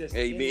want just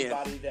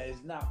anybody that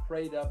is not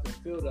prayed up and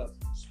filled up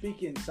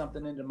speaking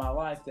something into my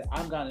life that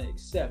I'm going to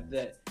accept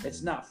that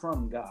it's not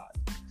from God.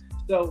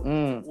 So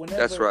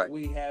whenever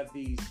we have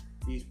these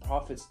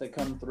prophets that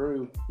come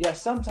through,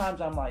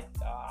 sometimes I'm like,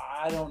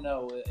 I don't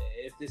know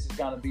if this is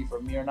going to be for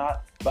me or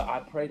not, but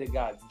I pray to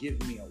God,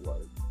 give me a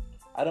word.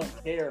 I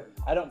don't care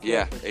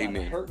if it's going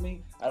to hurt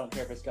me. I don't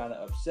care if it's going to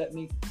upset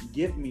me.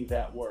 Give me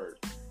that word.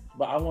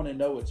 But I want to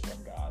know it's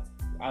from God.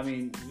 I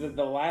mean,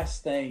 the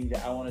last thing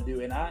that I want to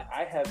do, and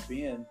I have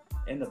been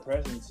in the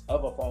presence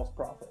of a false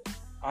prophet.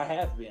 I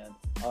have been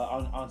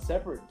on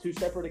two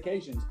separate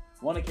occasions.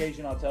 One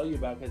occasion I'll tell you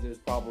about because it was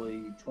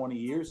probably 20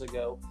 years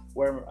ago,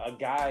 where a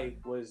guy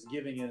was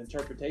giving an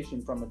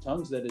interpretation from the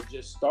tongues that had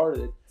just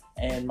started,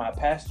 and my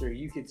pastor,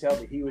 you could tell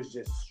that he was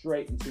just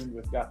straight in tune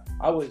with God.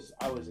 I was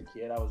a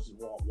kid. I was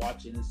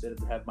watching instead of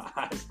having my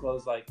eyes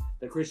closed, like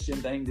the Christian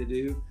thing to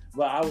do.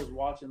 But I was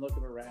watching,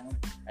 looking around,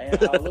 and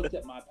I looked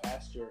at my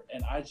pastor,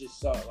 and I just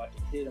saw it like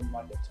it hit him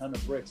like a ton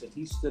of bricks. And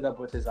he stood up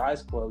with his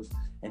eyes closed,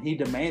 and he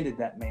demanded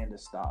that man to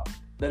stop,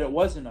 that it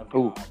wasn't of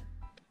God.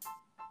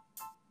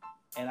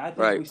 And I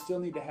think we still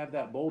need to have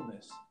that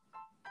boldness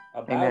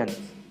about it.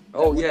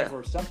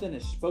 Whenever something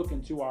is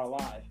spoken to our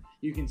life,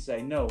 you can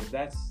say, no,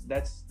 that's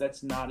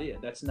not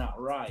it. That's not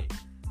right.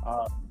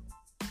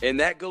 And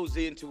that goes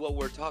into what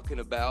we're talking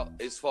about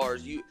as far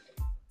as you.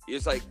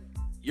 It's like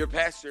your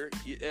pastor.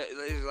 The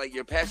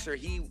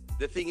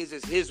thing is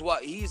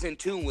he's in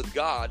tune with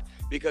God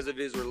because of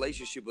his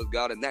relationship with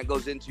God, and that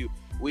goes into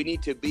we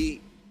need to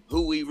be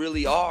who we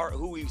really are,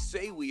 who we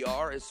say we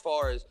are, as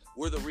far as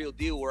we're the real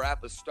deal, we're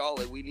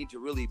apostolic. We need to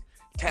really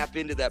tap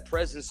into that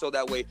presence so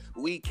that way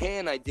we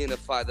can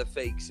identify the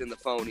fakes and the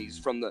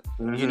phonies from the,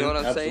 you know what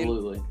I'm saying?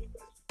 Absolutely.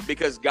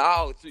 Because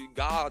God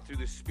through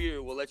the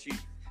Spirit will let you,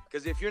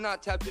 because if you're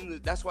not tapped into,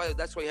 that's why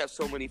you have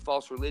so many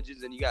false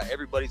religions and you got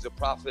everybody's a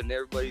prophet and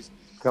everybody's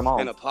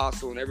an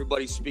apostle and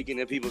everybody's speaking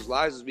in people's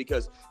lives, is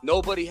because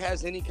nobody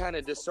has any kind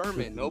of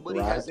discernment. Nobody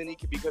has any,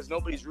 because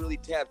nobody's really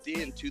tapped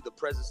into the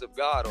presence of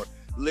God or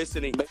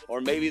listening, or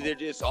maybe they're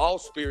just all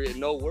spirit and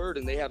no word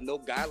and they have no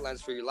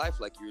guidelines for your life,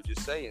 like you were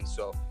just saying.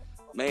 So,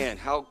 man,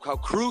 how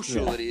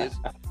crucial it is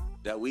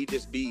that we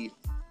just be.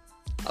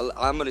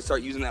 I'm going to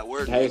start using that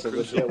word. Hey,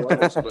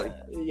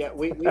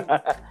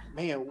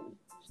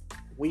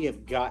 we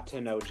have got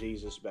to know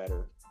Jesus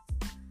better.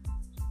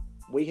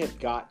 We have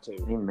got to.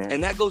 Amen.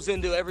 And that goes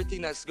into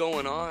everything that's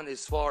going on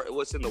as far as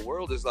what's in the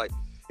world. Is like,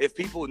 if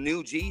people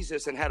knew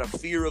Jesus and had a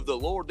fear of the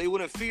Lord, they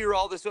wouldn't fear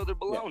all this other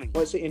baloney. Yeah.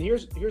 Well, see, and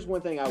here's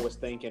one thing I was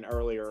thinking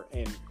earlier,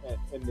 and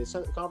this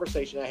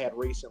conversation I had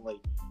recently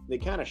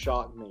that kind of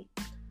shocked me,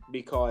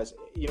 because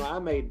I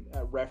made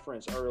a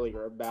reference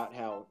earlier about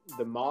how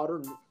the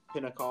modern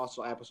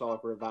Pentecostal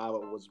apostolic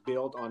revival was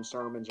built on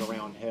sermons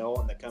around hell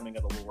and the coming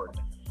of the Lord.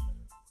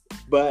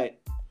 But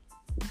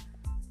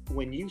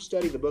when you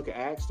study the book of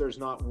Acts, there's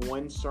not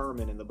one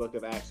sermon in the book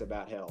of Acts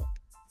about hell.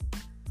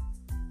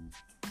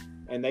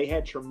 And they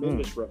had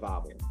tremendous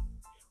revival.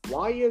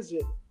 Why is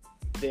it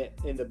that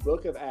in the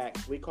book of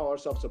Acts, we call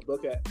ourselves a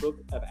book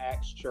of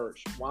Acts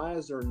church? Why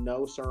is there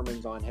no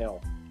sermons on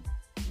hell?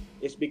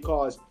 It's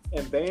because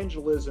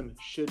evangelism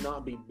should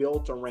not be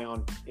built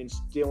around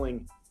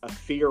instilling a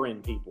fear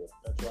in people.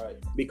 That's right.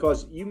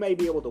 Because you may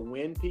be able to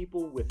win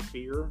people with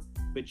fear,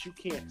 but you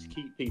can't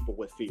keep people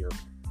with fear.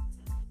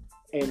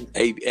 And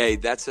hey,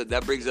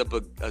 that brings up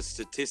a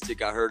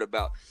statistic I heard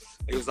about.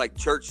 It was like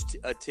church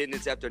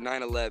attendance after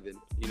 9/11,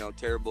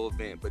 terrible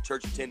event, but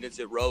church attendance,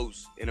 it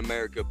rose in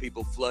America.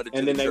 People flooded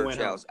to the church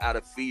house out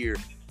of fear,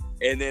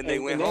 and then they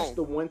went home. And that's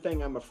the one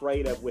thing I'm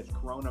afraid of with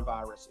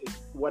coronavirus is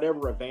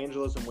whatever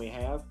evangelism we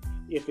have,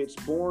 if it's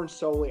born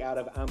solely out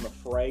of I'm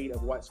afraid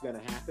of what's going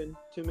to happen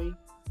to me,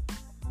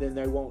 then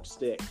they won't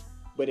stick.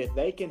 But if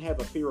they can have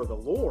a fear of the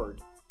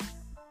Lord,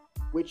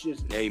 which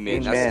is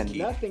has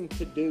nothing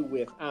to do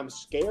with I'm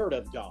scared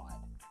of God.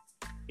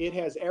 It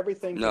has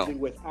everything to do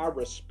with I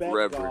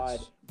respect God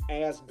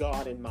as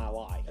God in my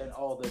life. And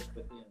all this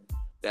within.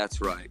 That's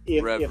right.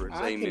 If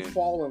I can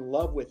fall in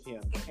love with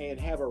him and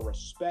have a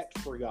respect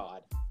for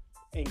God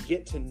and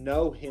get to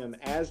know him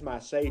as my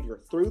Savior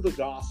through the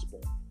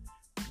gospel,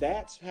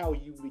 that's how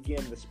you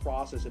begin this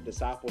process of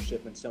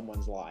discipleship in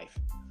someone's life.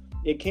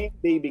 It can't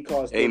be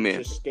because they're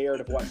just scared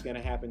of what's going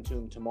to happen to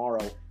them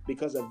tomorrow,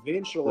 because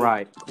eventually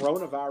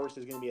coronavirus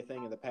is going to be a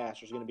thing of the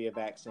past. There's going to be a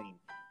vaccine.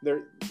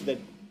 The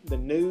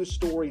news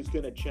story is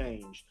going to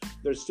change.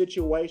 Their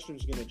situation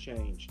is going to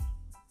change.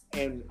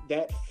 And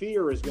that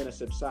fear is going to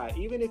subside.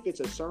 Even if it's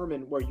a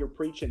sermon where you're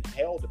preaching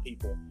hell to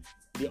people,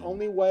 the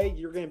only way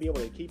you're going to be able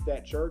to keep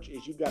that church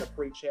is you've got to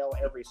preach hell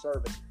every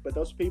service. But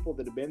those people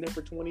that have been there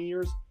for 20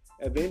 years,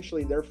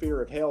 eventually their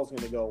fear of hell is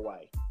going to go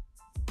away.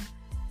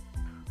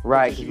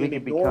 Right, because we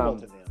can normal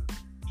become to them.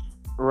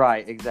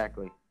 Right,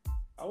 exactly.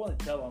 I want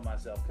to tell on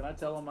myself. Can I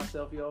tell on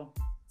myself, y'all?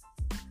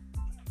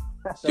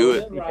 Do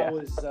it. I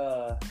was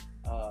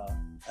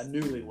a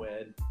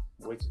newlywed,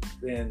 which has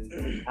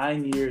been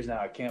 9 years now.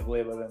 I can't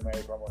believe I've been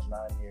married for almost 9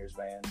 years,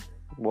 man.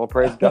 Well,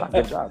 praise God.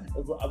 Good job.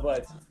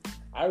 But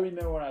I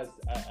remember when I was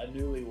a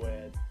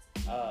newlywed,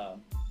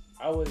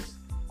 I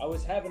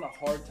was having a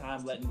hard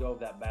time letting go of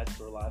that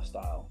bachelor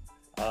lifestyle.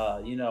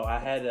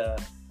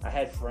 I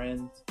had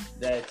friends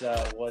that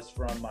was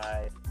from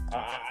I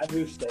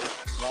moved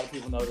states. A lot of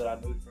people know that I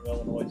moved from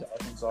Illinois to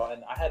Arkansas,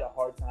 and I had a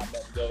hard time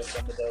letting go of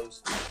some of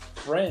those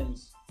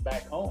friends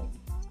back home.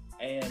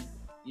 And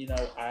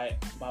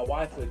my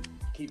wife would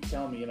keep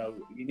telling me,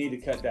 you need to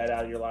cut that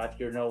out of your life.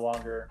 You're no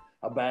longer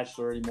a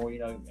bachelor anymore.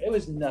 It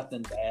was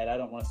nothing bad. I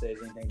don't want to say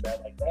it's anything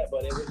bad like that,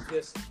 but it was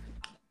just,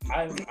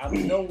 I'm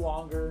no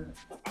longer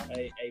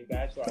a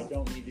bachelor. I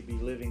don't need to be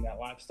living that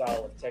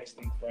lifestyle of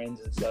texting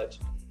friends and such.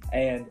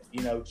 And,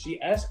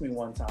 she asked me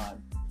one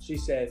time, she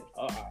said,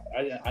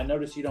 I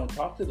noticed you don't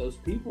talk to those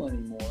people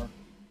anymore.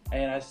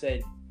 And I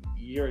said,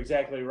 you're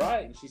exactly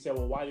right. And she said,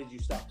 well, why did you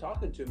stop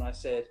talking to them? I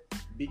said,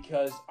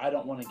 because I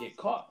don't want to get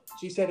caught.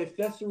 She said, if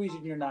that's the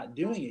reason you're not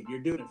doing it,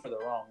 you're doing it for the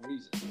wrong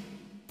reason.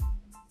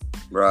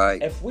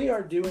 Right. If we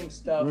are doing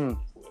stuff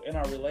in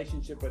our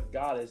relationship with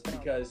God is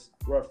because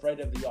we're afraid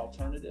of the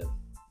alternative,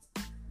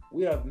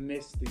 we have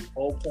missed the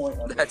whole point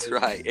of That's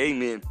right.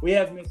 Amen. We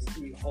have missed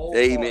the whole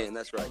Amen.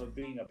 That's right. of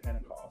being a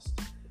Pentecost.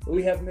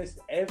 We have missed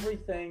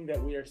everything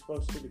that we are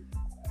supposed to do.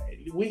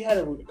 We had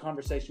a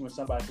conversation with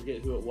somebody, I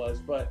forget who it was,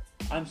 but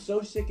I'm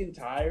so sick and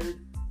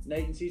tired,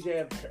 Nate and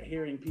CJ, of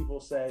hearing people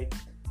say,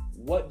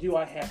 what do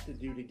I have to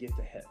do to get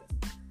to heaven?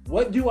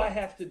 What do I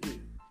have to do?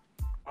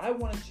 I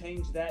want to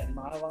change that in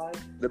my life.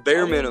 The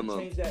bare I minimum. want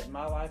to change that in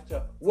my life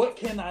to what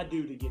can I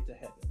do to get to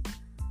heaven?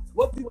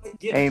 What do I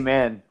get?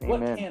 Amen. To?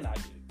 What Amen. can I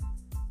do?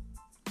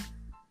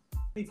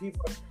 Many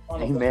people are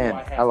on Amen.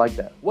 what do I like to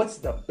do? that. What's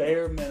the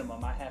bare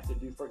minimum I have to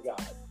do for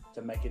God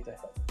to make it to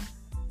heaven?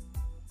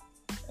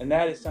 And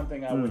that is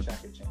something I wish I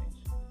could change.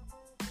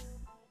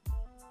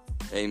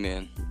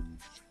 Amen.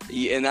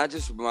 Yeah, and that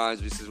just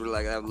reminds me, since we're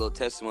like having a little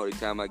testimony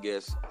time, I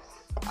guess.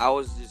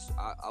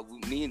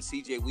 Me and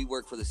CJ, we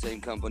work for the same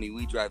company.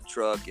 We drive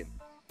truck,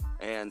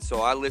 and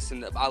so I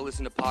listen to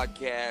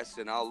podcasts,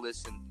 and I'll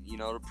listen,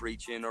 to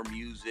preaching or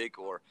music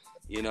or,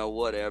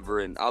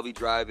 whatever, and I'll be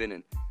driving,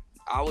 and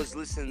I was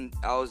listening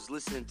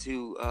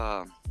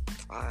to,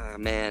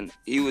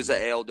 he was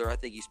an elder. I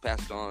think he's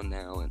passed on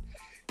now,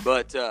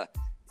 but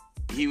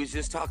he was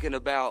just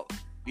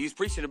he was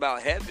preaching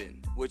about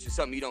heaven, which is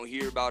something you don't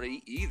hear about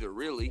either,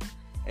 really.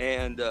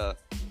 And the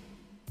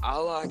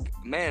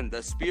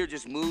Spirit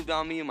just moved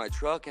on me in my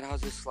truck, and I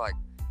was just like,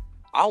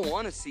 I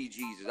want to see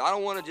Jesus. I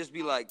don't want to just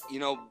be like,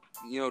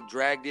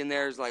 dragged in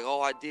there. It's like,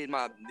 oh, I did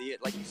like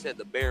you said,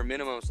 the bare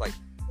minimum. It's like,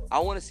 I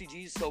want to see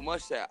Jesus so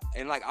much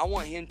and like, I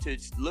want him to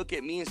look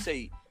at me and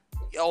say,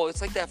 oh, it's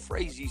like that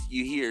phrase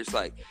you hear. It's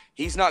like,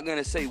 he's not going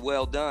to say,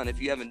 well done, if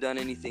you haven't done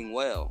anything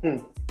well.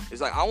 It's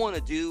like, I want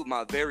to do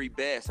my very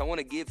best. I want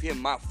to give him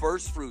my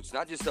first fruits,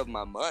 not just of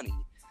my money.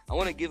 I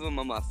want to give him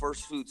my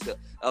first fruits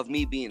of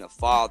me being a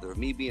father, of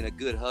me being a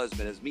good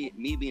husband, as me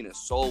being a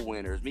soul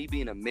winner, as me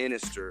being a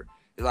minister.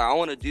 It's like, I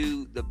want to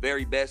do the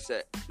very best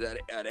at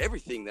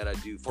everything that I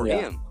do for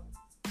him.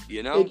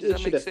 It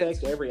should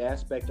affect every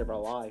aspect of our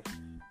life.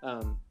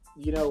 I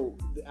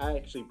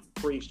actually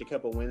preached a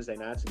couple Wednesday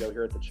nights ago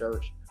here at the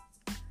church,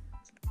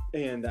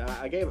 and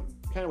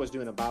I was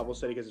doing a Bible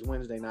study because it's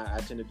Wednesday night. I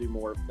tend to do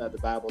more of the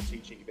Bible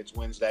teaching if it's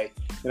Wednesday,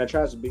 and I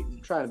try to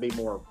be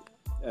more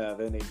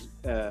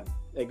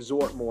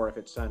exhort more if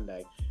it's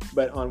Sunday.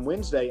 But on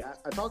Wednesday,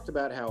 I talked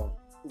about how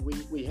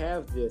we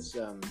have this.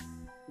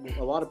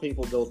 A lot of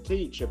people, they'll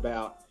teach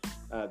about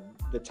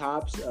the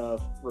types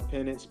of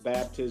repentance,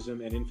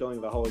 baptism, and infilling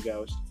of the Holy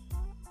Ghost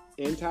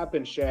in type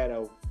and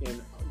shadow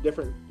in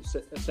different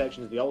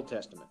sections of the Old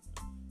Testament.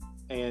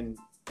 And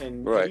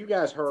right. You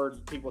guys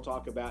heard people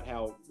talk about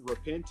how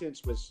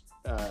repentance was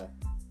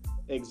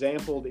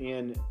exampled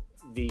in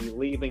the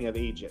leaving of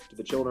Egypt,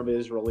 the children of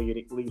Israel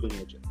leaving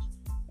Egypt.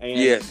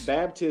 And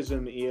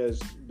baptism is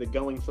the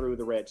going through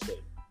the Red Sea.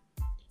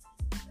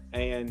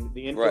 And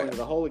the infilling of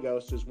the Holy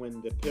Ghost is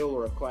when the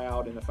pillar of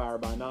cloud and the fire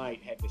by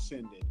night had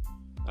descended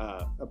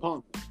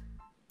upon them.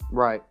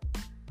 Right.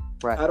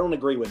 I don't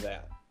agree with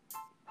that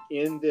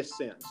in this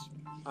sense.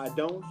 I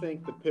don't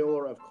think the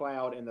pillar of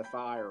cloud and the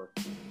fire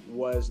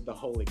was the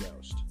Holy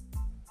Ghost.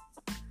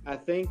 I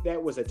think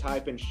that was a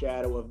type and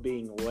shadow of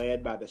being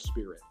led by the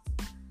Spirit.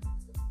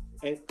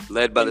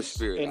 Led by the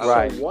Spirit. And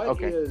right. So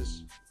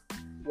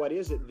what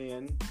is it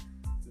then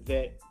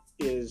that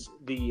is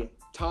the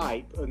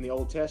type in the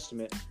Old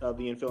Testament of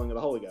the infilling of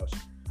the Holy Ghost?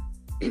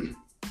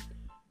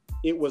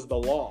 It was the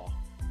law,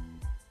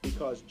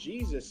 because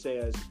Jesus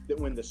says that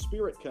when the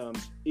Spirit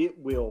comes, it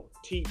will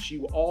teach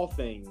you all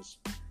things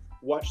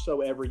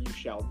whatsoever you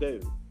shall do.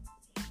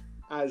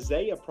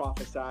 Isaiah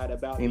prophesied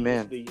about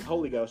the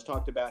Holy Ghost,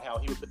 talked about how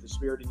he would put the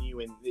Spirit in you,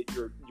 and that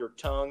your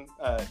tongue,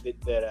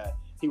 that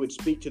he would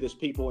speak to this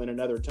people in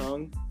another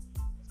tongue.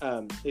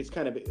 It's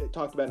kind of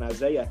talked about in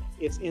Isaiah.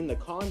 It's in the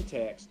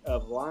context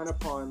of line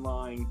upon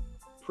line,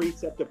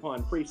 precept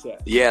upon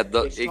precept. Yeah,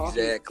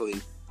 exactly.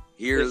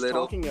 Here it's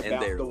little talking and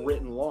about there the little.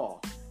 written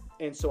law.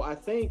 And so I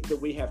think that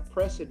we have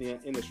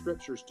precedent in the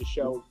scriptures to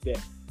show that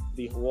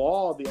the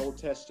law of the Old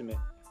Testament,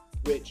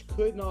 which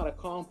could not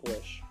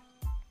accomplish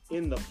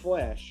in the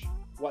flesh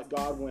what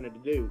God wanted to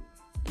do,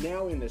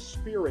 now in the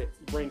spirit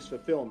brings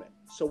fulfillment.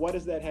 So what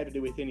does that have to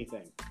do with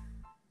anything?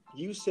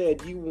 You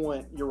said you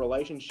want your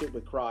relationship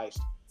with Christ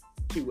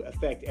to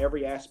affect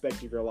every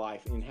aspect of your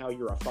life, in how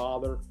you're a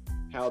father,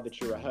 how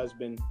that you're a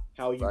husband,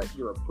 how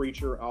you're a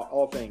preacher,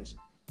 all things.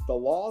 The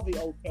law of the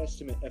Old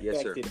Testament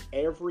affected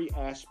every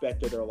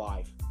aspect of their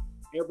life.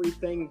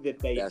 Everything that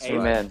they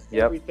ate,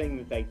 everything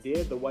that they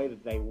did, the way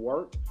that they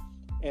worked.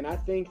 And I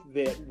think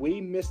that we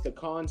miss the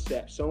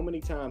concept so many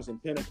times in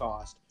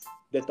Pentecost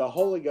that the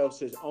Holy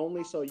Ghost is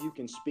only so you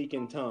can speak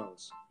in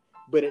tongues.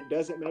 But it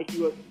doesn't make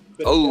you it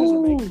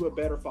doesn't make you a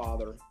better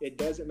father. It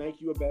doesn't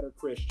make you a better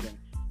Christian.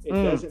 It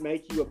doesn't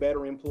make you a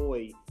better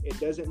employee. It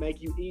doesn't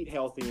make you eat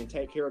healthy and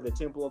take care of the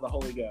temple of the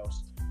Holy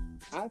Ghost.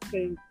 I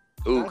think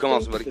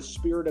that the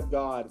Spirit of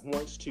God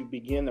wants to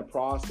begin the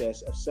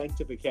process of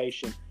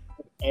sanctification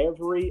of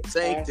every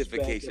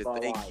aspect of our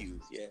life.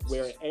 Yes.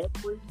 Where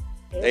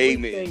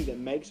everything that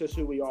makes us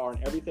who we are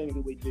and everything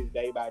that we do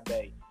day by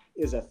day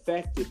is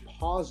affected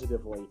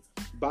positively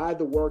by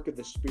the work of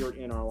the Spirit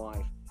in our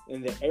life.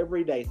 And that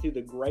every day, through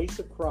the grace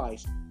of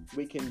Christ,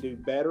 we can do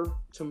better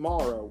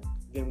tomorrow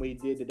than we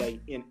did today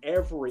in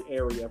every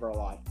area of our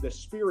life. The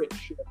Spirit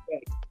should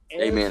affect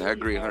every I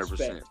agree 100%.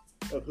 aspect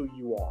of who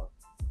you are.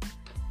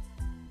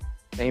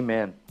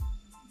 Amen.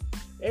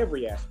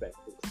 Every aspect.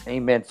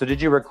 Amen. So did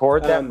you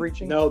record that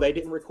preaching? No, they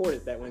didn't record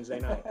it that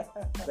Wednesday night.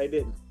 They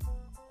didn't.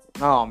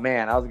 Oh,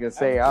 man. I was going to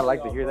say, I'd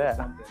like to hear that.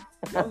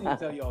 Y'all need to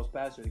tell y'all's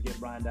pastor to get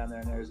Brian down there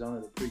in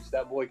Arizona to preach.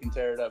 That boy can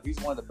tear it up. He's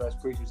one of the best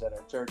preachers at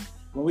our church.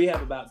 When we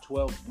have about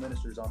 12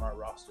 ministers on our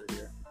roster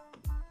here.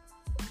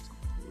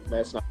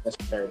 That's not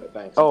necessary, but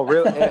thanks. Oh,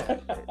 really?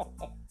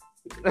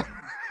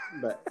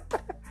 But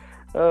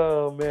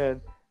oh,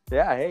 man.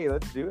 Yeah, hey,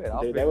 let's do it.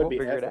 We'll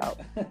figure it out.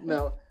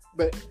 No,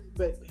 but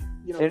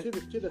you know, to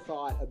the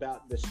thought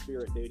about the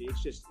Spirit, dude,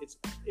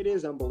 it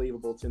is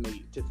unbelievable to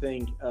me to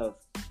think of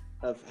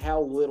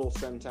how little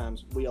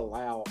sometimes we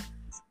allow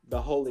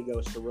the Holy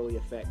Ghost to really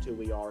affect who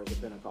we are as a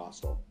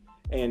Pentecostal,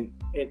 and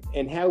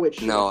how it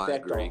should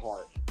affect our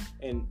heart.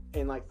 And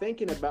like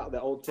thinking about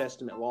the Old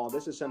Testament law,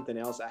 this is something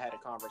else I had a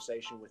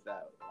conversation with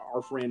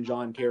our friend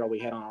John Carroll we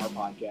had on our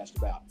podcast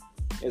about.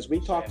 As we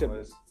talked,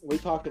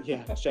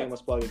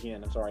 shameless plug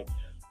again. I'm sorry,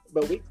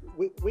 but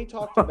we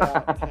talked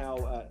about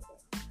how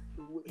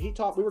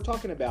we were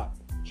talking about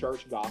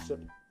church gossip,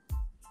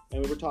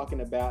 and we were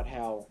talking about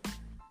how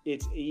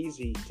it's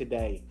easy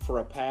today for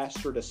a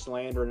pastor to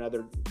slander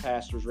another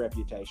pastor's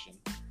reputation.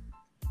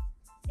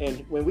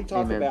 And when we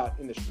talk about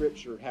in the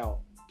scripture how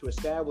to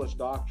establish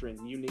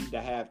doctrine, you need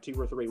to have 2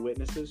 or 3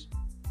 witnesses.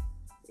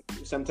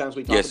 Sometimes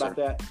we talk about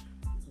that.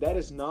 That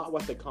is not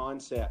what the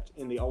concept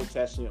in the Old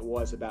Testament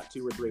was about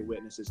 2 or 3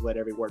 witnesses, let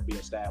every word be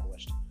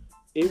established.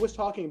 It was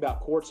talking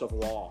about courts of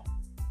law.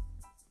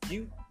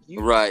 You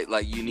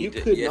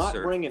could not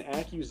bring an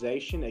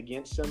accusation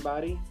against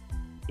somebody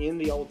in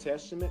the Old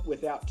Testament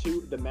without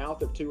the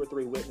mouth of 2 or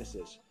 3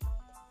 witnesses.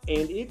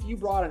 And if you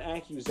brought an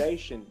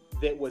accusation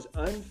that was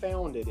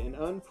unfounded and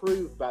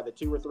unproved by the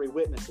 2 or 3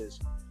 witnesses,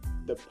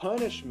 the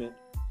punishment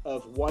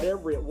of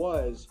whatever it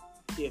was,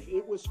 if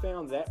it was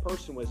found that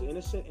person was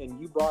innocent and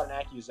you brought an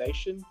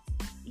accusation,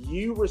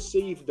 you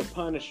received the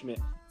punishment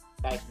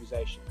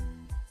accusation.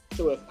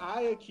 So if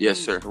I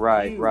accuse you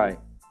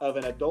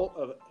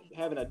of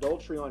having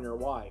adultery on your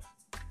wife,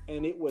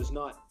 and it was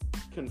not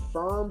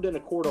confirmed in a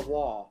court of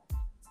law,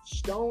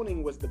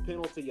 stoning was the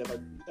penalty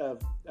of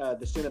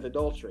the sin of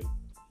adultery.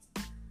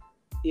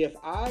 If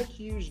I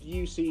accused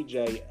you,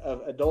 CJ,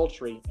 of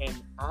adultery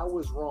and I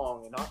was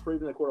wrong and not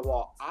proven in the court of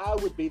law, I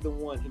would be the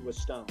one who was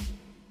stoned.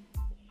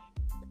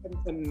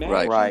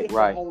 Imagine if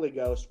the Holy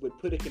Ghost would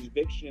put a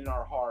conviction in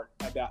our heart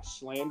about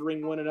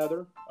slandering one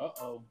another.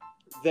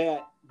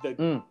 That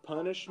the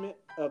punishment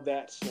of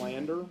that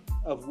slander,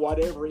 of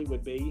whatever it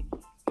would be,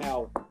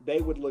 how they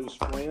would lose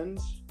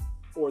friends,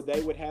 or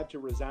they would have to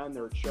resign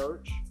their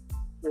church,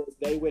 or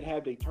they would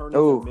have to turn in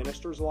their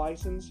minister's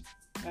license.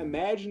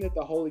 Imagine if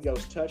the Holy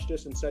Ghost touched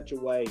us in such a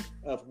way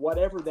of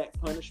whatever that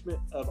punishment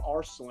of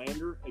our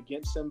slander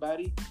against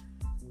somebody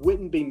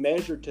wouldn't be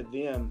measured to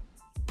them,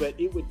 but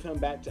it would come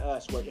back to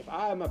us. Where if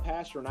I am a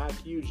pastor and I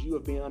accuse you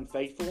of being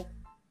unfaithful,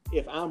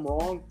 if I'm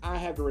wrong, I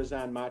have to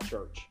resign my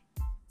church.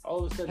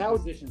 All of a sudden,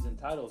 positions and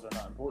titles are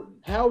not important.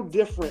 How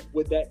different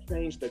would that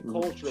change the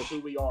culture of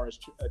who we are as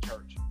a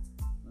church?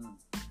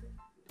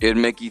 It'd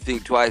make you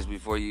think twice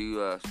before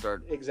you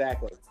start.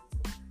 Exactly.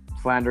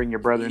 Slandering your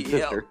brother and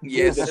sister.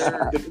 Yes,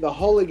 sir. The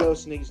Holy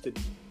Ghost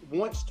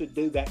wants to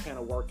do that kind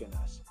of work in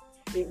us.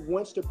 It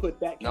wants to put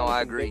that kind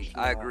of conviction in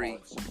our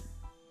hearts.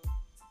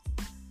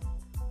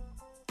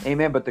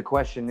 Amen. But the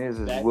question is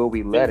will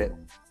we let it?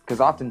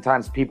 Because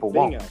oftentimes people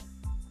won't.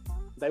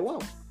 They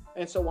won't.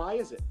 And so why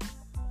is it?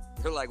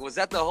 They're like, was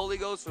that the Holy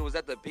Ghost or was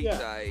that the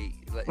pizza I ate?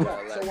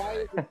 So why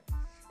is it?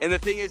 And the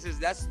thing is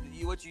that's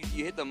what you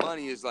hit the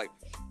money is like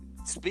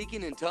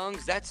speaking in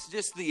tongues, that's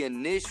just the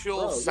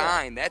initial Bro,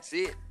 sign. Yeah. That's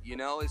it. You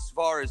know, as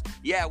far as,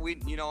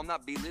 I'm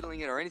not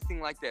belittling it or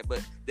anything like that,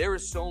 but there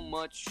is so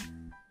much,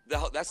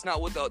 that's not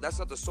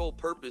the sole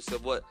purpose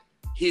of what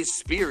his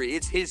spirit,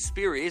 it's his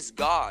spirit, it's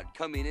God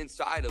coming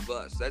inside of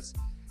us. That's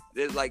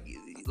like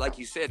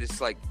you said,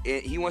 it's like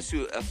he wants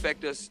to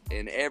affect us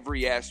in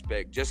every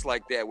aspect, just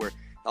like that, where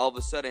all of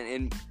a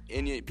sudden,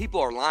 and people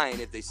are lying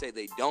if they say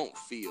they don't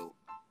feel.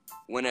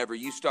 Whenever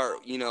you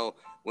start,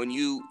 when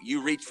you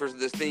reach for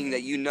this thing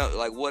that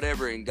like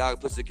whatever, and God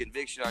puts a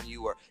conviction on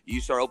you, or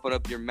you start opening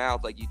up your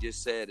mouth like you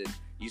just said, and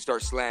you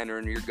start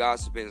slandering or you're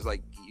gossiping, it's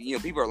like,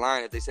 people are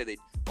lying if they say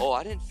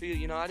I didn't feel,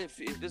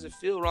 it doesn't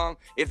feel wrong.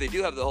 If they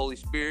do have the Holy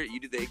Spirit,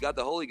 they got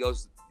the Holy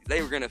Ghost,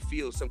 they were going to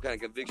feel some kind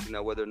of conviction.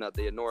 Now, whether or not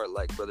they ignore it,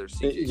 like Brother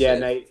CJ yeah, said,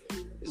 Nate,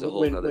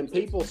 when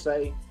people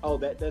thing. say,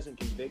 that doesn't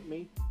convict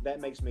me, that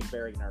makes me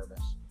very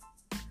nervous.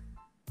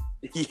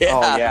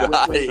 Yeah,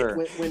 right.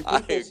 When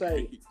people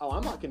say,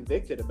 I'm not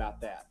convicted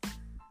about that,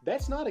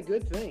 that's not a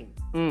good thing.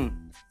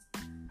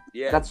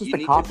 Yeah, that's just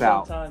a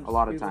cop-out a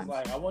lot of times.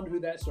 Like, I wonder who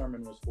that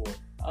sermon was for.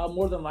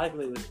 More than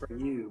likely it was for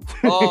you.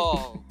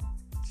 Oh.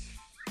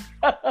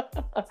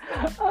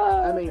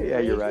 I mean, yeah,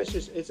 you're right.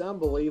 It's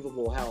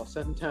unbelievable how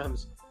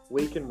sometimes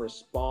we can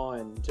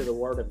respond to the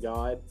Word of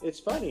God. It's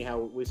funny how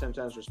we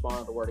sometimes respond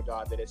to the Word of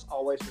God, that it's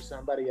always for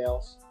somebody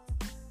else.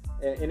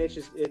 And it's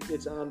just,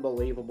 it's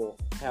unbelievable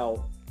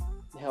how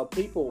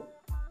people,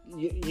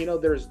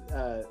 there's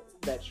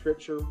that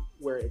scripture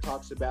where it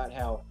talks about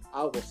how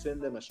I will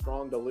send them a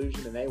strong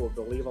delusion and they will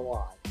believe a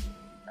lie.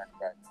 That's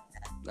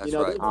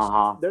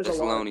right. There's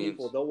a lot of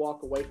people, they'll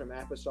walk away from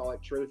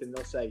apostolic truth and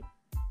they'll say,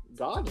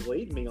 God's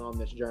leading me on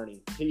this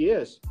journey. He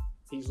is.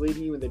 He's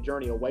leading you in the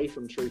journey away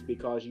from truth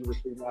because you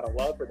received out of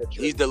love for the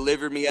truth. He's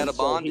delivered me out of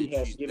bondage. He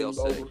has given you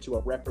over to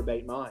a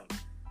reprobate mind.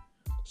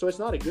 So it's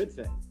not a good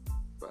thing.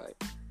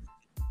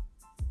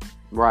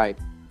 Right.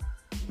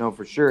 No,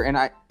 for sure.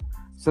 And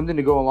something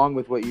to go along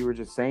with what you were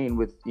just saying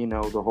with,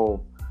 the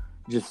whole,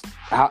 just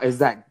how is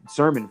that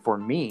sermon for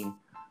me?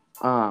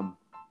 And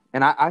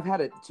I've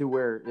had it to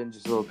where, in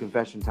just a little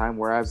confession time,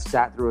 where I've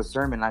sat through a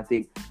sermon and I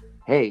think,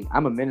 hey,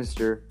 I'm a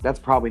minister. That's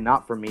probably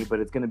not for me, but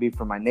it's going to be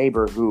for my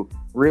neighbor who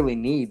really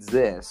needs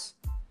this.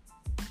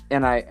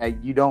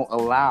 And you don't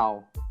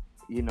allow,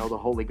 the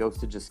Holy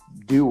Ghost to just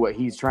do what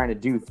he's trying to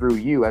do through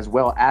you as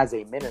well as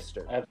a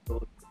minister.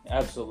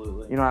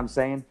 Absolutely. You know what I'm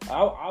saying?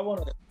 I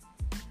want to.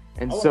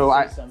 And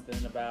say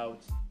something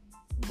about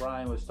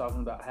Brian was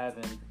talking about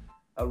having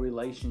a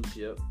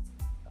relationship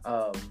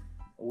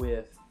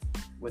with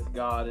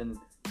God and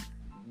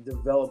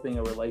developing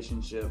a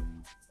relationship.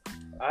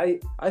 I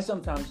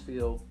sometimes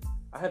feel,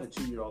 I have a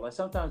 2-year-old. I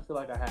sometimes feel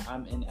like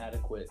I'm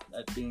inadequate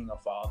at being a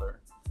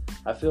father.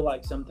 I feel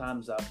like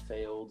sometimes I've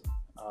failed.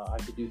 I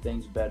could do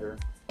things better.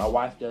 My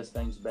wife does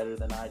things better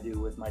than I do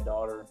with my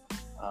daughter.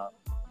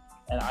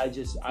 And I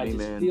just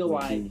feel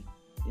like,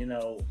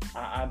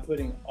 I'm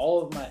putting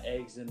all of my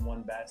eggs in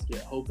one basket,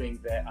 hoping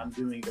that I'm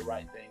doing the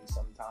right thing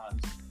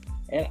sometimes.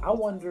 And I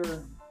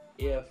wonder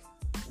if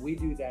we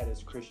do that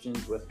as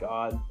Christians with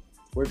God.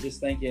 We're just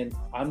thinking,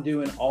 I'm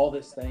doing all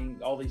these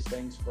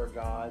things for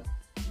God,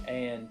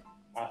 and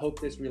I hope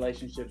this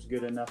relationship's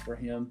good enough for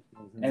him.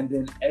 Mm-hmm. And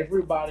then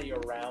everybody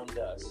around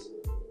us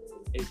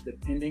is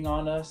depending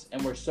on us,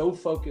 and we're so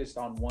focused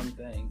on one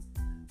thing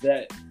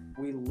that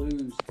we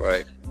lose.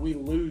 Right. We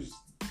lose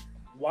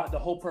what the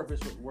whole purpose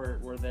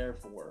we're there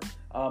for.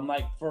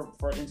 Like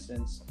for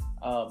instance,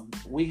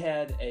 we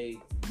had I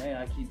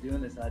keep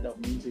doing this and I don't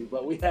mean to,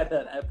 but we had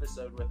an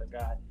episode with a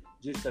guy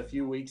just a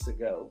few weeks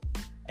ago,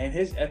 and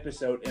his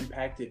episode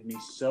impacted me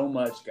so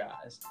much,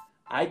 guys.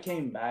 I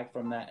came back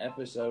from that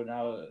episode,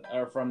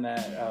 from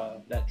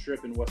that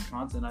trip in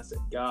Wisconsin. I said,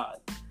 God,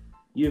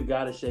 you've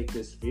got to shake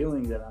this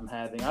feeling that I'm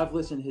having. I've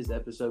listened to his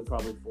episode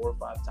probably 4 or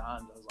 5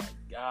 times. I was like,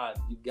 God,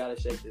 you've got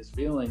to shake this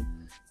feeling.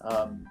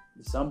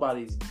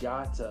 Somebody's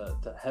got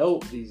to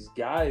help these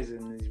guys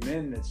and these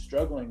men that's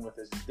struggling with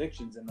these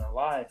addictions in their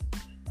life.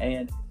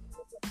 And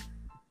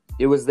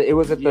it was at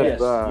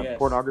the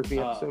pornography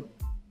episode.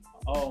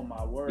 Oh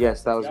my word!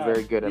 Yes, that was a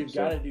very good episode. You've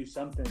got to do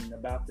something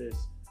about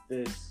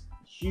this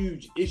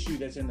huge issue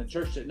that's in the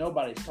church that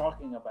nobody's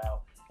talking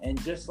about.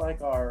 And just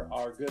like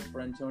our good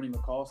friend Tony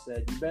McCall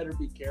said, you better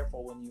be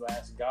careful when you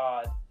ask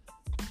God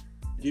to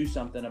do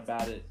something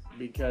about it,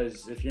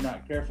 because if you're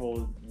not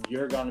careful,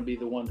 you're going to be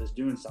the one that's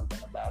doing something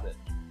about it.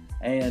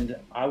 And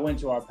I went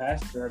to our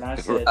pastor and I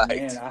said,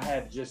 man, I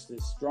have just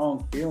this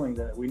strong feeling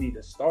that we need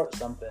to start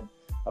something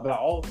about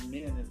all the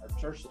men in our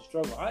church that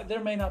struggle.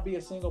 There may not be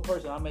a single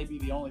person. I may be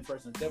the only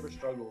person that's ever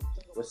struggled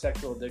with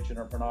sexual addiction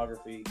or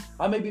pornography.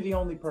 I may be the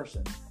only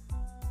person.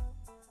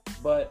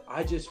 But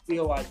I just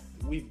feel like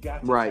we've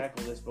got to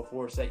tackle this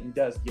before Satan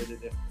does get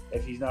it,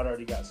 if he's not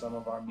already got some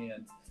of our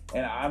men.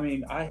 And I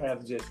mean, I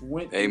have just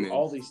went through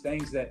all these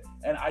things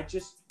and I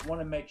just want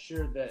to make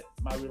sure that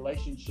my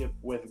relationship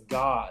with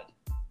God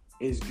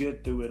is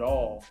good through it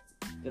all.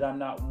 that I'm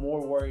not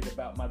more worried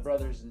about my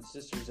brothers and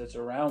sisters that's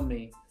around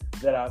me,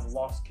 that I've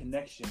lost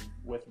connection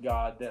with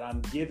God, that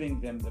I'm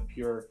giving them the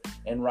pure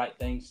and right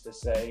things to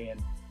say,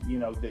 and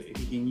that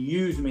He can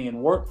use me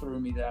and work through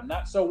me, that I'm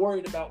not so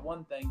worried about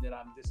one thing that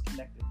I'm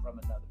disconnected from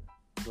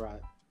another.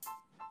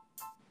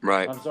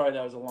 Right. I'm sorry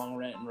that was a long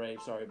rant and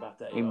rave. Sorry about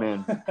that.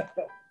 Amen.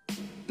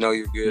 No,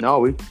 you're good.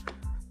 No,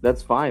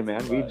 that's fine,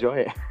 man. We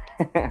enjoy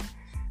it.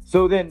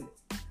 So then,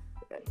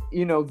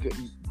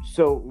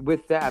 so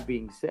with that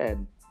being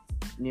said,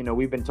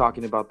 we've been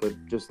talking about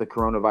just the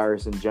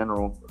coronavirus in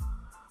general.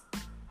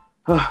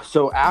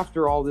 So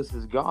after all this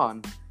is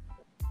gone,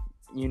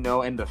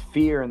 and the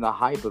fear and the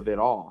hype of it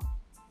all,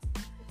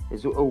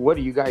 what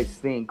do you guys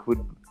think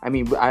would? I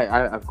mean,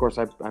 I of course,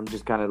 I'm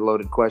just kind of a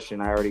loaded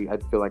question. I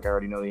feel like I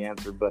already know the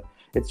answer, but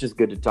it's just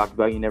good to talk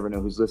about. You never know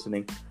who's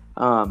listening.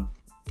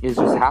 Is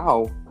just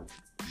how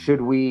should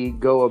we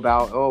go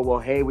about? Oh well,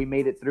 hey, we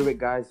made it through it,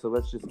 guys. So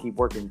let's just keep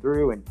working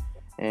through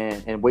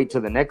and wait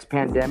till the next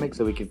pandemic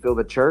so we can fill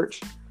the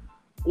church.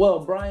 Well,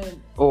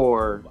 Brian,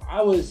 or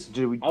I was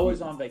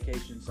on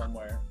vacation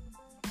somewhere,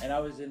 and I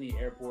was in the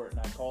airport, and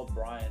I called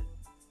Brian.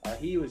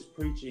 He was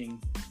preaching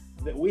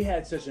that we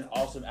had such an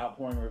awesome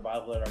outpouring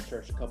revival at our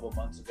church a couple of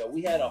months ago.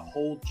 We had a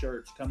whole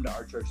church come to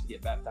our church to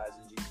get baptized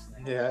in Jesus'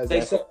 name. Yeah,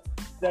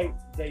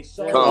 they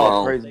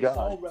saw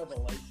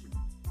revelation,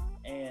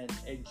 and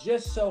it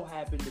just so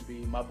happened to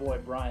be my boy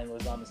Brian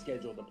was on the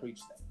schedule to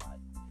preach that night.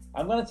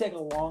 I'm going to take a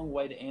long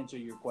way to answer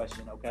your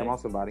question, okay? Come on,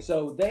 somebody.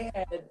 So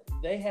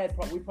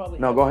we probably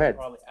no, had go ahead.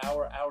 Probably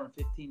hour and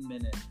 15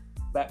 minute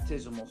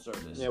baptismal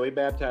service. Yeah, we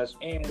baptized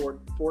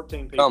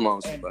 14 people. Come on,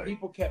 And somebody.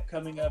 people kept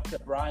coming up to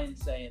Brian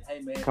saying,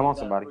 "Hey man, come on,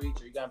 somebody. Preach,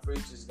 or you got to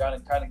preach. It's got to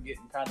kind of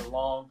getting kind of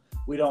long.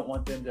 We don't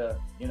want them to,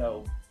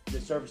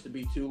 the service to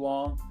be too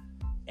long."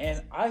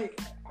 And I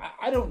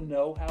don't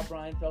know how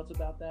Brian felt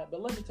about that,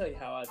 but let me tell you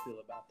how I feel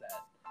about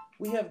that.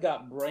 We have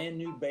got brand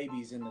new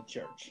babies in the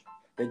church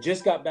that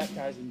just got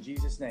baptized in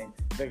Jesus' name.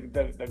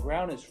 The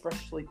ground is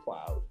freshly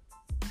plowed.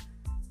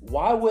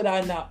 Why would I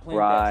not plant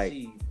that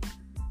seed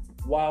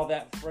while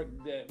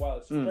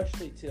it's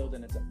freshly tilled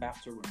and it's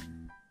about to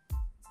rain?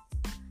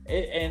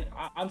 And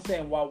I'm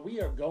saying while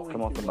we are going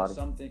through what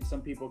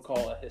some people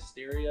call a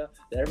hysteria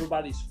that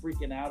everybody's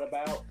freaking out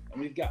about,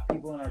 and we've got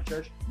people in our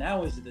church,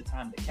 now is the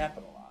time to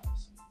capitalize.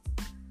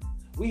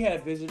 We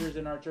had visitors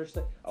in our church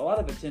today. A lot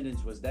of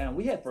attendance was down.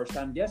 We had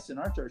first-time guests in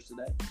our church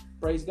today.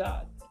 Praise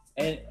God.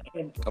 And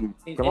it's time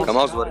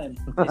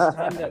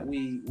that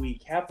we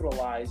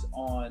capitalize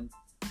on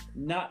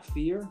not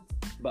fear,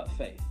 but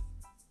faith.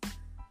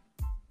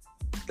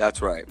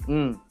 That's right.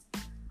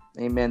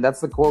 Amen. That's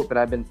the quote that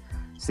I've been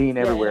seeing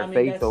everywhere.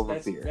 Faith over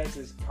fear. That's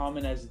as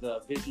common as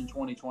the Vision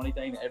 2020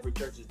 thing that every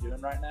church is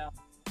doing right now.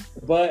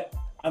 But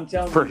I'm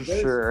telling you, for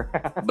sure.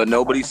 But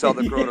nobody saw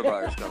the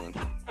coronavirus coming.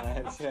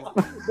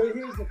 But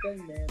here's the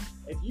thing, man.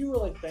 If you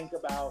really think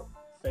about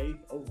faith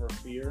over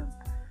fear,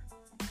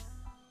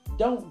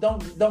 don't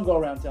go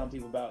around telling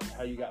people about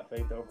how you got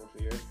faith over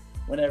fear.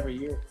 Whenever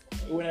you're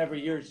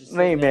just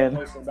sitting there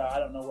posting about, I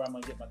don't know where I'm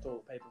gonna get my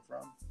toilet paper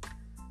from.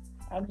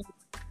 I mean,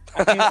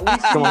 at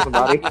least come on,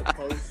 somebody.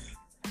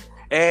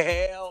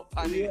 Help!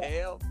 I need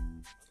help.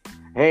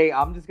 Hey,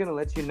 I'm just gonna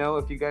let you know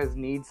if you guys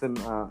need some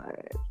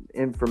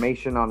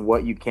information on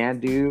what you can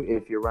do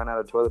if you run out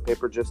of toilet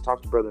paper. Just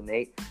talk to Brother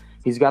Nate.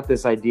 He's got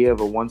this idea of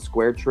a one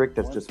square trick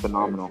that's just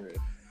phenomenal.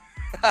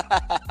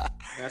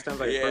 That sounds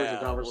like a crucial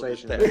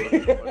conversation. This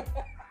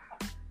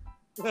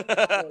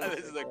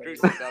is a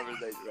crucial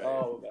conversation, right?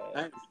 Oh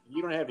man,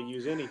 you don't have to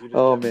use any if you just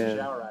have to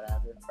shower right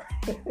after.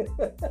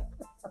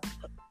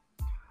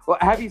 Well,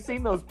 have you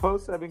seen those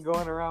posts that have been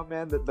going around,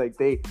 man? That like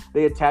they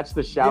attach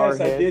the shower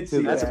head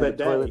to the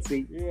toilet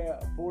seat. Yeah,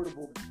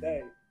 affordable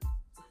today.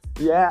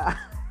 Yeah.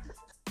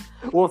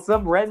 Well,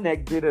 some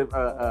redneck did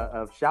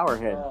a shower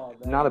head,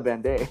 not a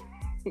Band-Aid.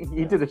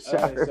 He did a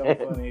shower so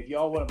head. Funny. If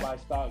y'all want to buy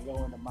stock,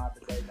 go into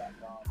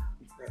mybidet.com.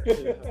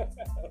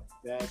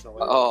 That's hilarious.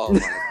 Oh my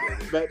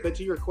goodness. But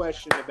to your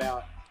question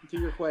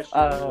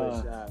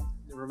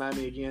remind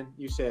me again.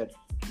 You said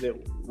that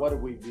what do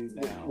we do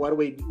now? What do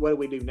we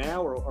do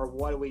now, or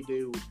what do we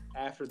do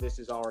after this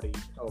is already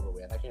over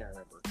with? I can't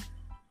remember.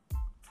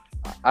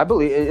 I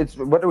believe it's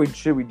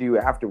should we do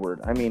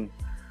afterward? I mean,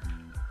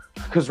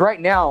 because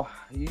right now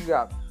you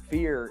got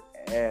fear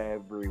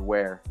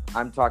everywhere.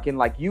 I'm talking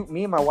like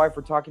me and my wife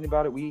were talking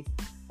about it. We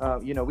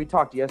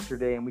talked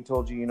yesterday and we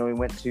told you, we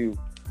went to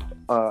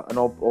an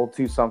old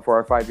Tucson for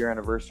our 5-year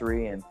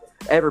anniversary, and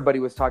everybody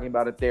was talking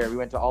about it there. We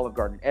went to Olive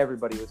Garden.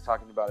 Everybody was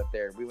talking about it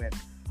there. We went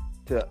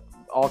to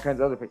all kinds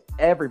of other places.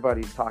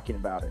 Everybody's talking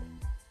about it.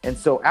 And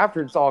so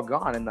after it's all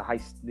gone and the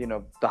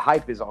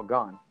hype is all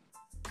gone,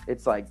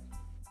 it's like,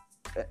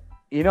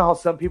 how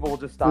some people will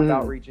just stop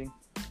outreaching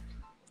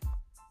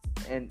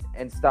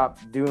and stop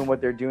doing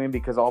what they're doing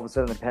because all of a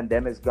sudden the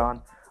pandemic's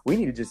gone. We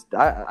need to just,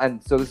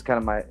 and so this is kind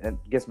of my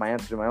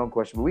answer to my own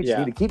question, but we just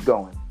need to keep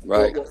going.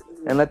 Right.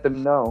 And let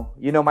them know.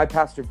 My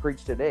pastor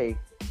preached today.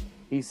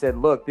 He said,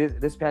 look,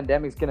 this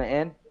pandemic's going to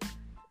end.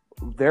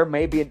 There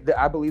may be,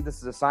 I believe this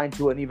is a sign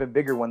to an even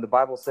bigger one. The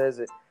Bible says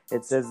that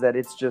it says that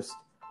it's just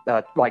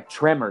like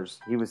tremors.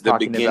 He was The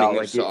talking beginning about of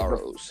like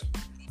sorrows.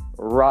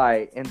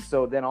 right, and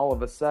so then all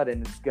of a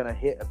sudden it's gonna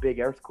hit a big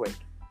earthquake.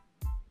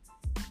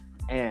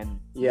 And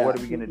what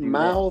are we gonna do?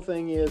 My then? whole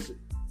thing is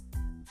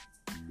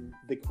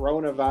the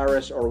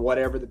coronavirus or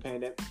whatever the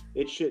pandemic.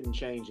 It shouldn't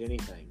change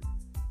anything.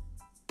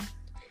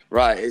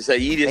 Right. It's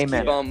like you just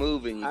Amen. keep on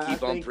moving. You I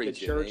keep on think preaching.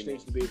 the church Amen.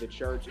 needs to be the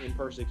church in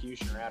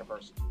persecution or out of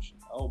persecution.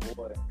 Oh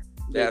boy.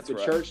 That's the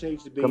right. church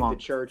needs to be Come on. the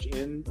church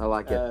in I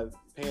like it.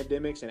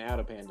 pandemics and out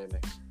of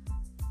pandemics.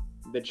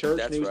 The church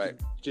That's needs right.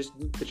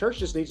 the church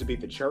just needs to be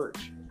the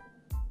church.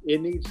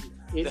 It needs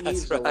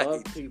That's to right.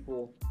 love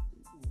people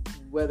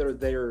whether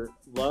they're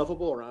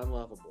lovable or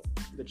unlovable.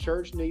 The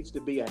church needs to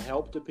be a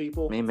help to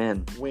people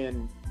Amen.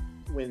 when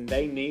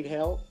they need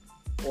help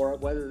or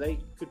whether they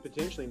could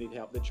potentially need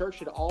help. The church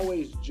should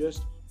always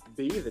just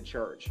be the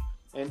church.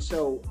 And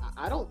so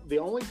the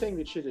only thing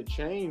that should have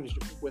changed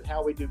with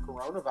how we do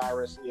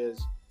coronavirus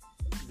is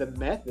the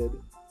method,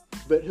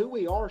 but who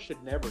we are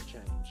should never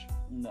change.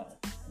 No.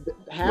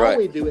 How Right.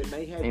 we do it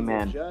may have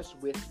Amen. to adjust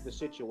with the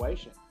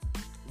situation.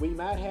 We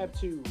might have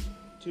to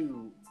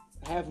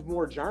have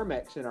more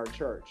Jarmex in our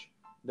church.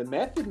 The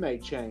method may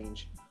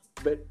change,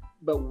 but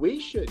we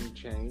shouldn't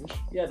change.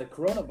 Yeah, the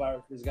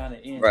coronavirus is gonna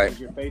end. Right. Is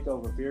your faith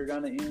over fear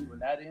gonna end when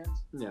that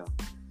ends? No.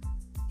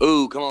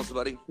 Ooh, come on,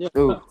 somebody.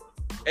 Ooh.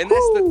 And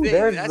that's the Woo, thing.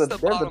 there's That's the- the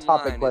there's the bottom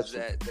topic line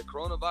question. is that the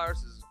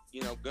coronavirus is,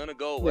 gonna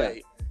go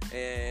away,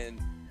 and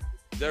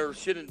there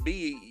shouldn't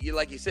be,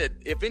 like you said.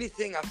 If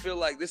anything, I feel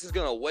like this is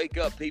gonna wake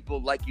up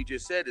people, like you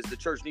just said, is the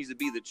church needs to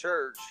be the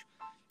church,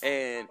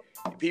 and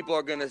people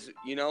are gonna,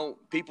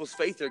 people's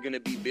faith are gonna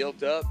be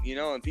built up,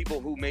 and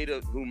people who might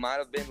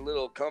have been a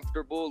little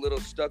comfortable, a little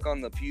stuck on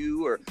the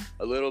pew, or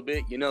a little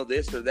bit,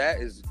 this or that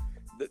is.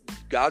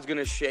 God's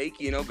gonna shake,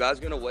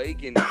 God's gonna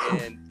wake, and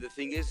the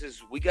thing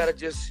is we gotta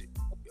just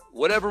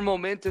whatever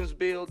momentum's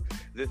build.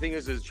 The thing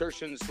is, the church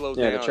shouldn't slow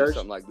Yeah, down the or church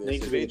something like this. needs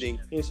to If be. anything,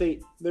 You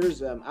see,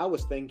 there's. I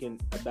was thinking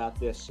about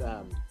this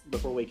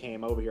before we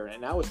came over here,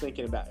 and I was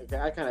thinking about.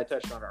 I kind of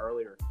touched on it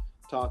earlier,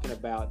 talking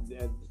about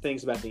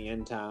things about the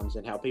end times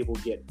and how people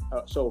get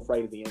so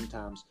afraid of the end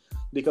times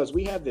because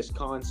we have this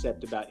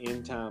concept about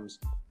end times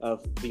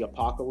of the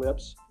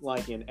apocalypse,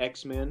 like in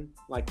X-Men,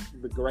 like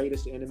the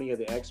greatest enemy of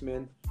the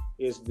X-Men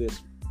is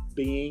this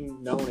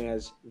being known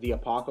as the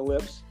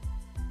Apocalypse,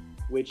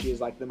 which is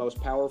like the most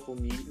powerful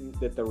mutant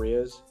that there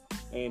is,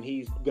 and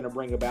he's going to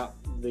bring about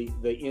the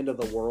end of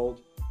the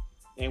world.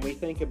 And we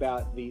think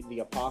about the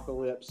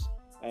apocalypse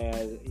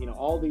as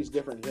all these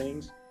different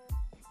things,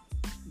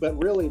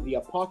 but really the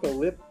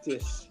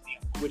apocalyptis,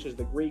 which is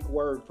the Greek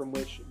word from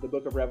which the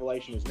book of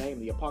Revelation is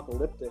named, the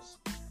apocalyptis,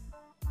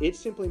 it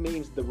simply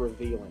means the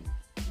revealing.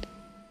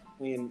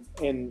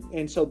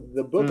 And so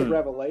the book of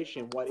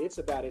Revelation, what it's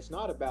about, it's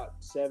not about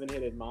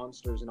seven-headed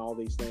monsters and all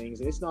these things,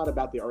 and it's not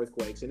about the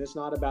earthquakes, and it's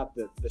not about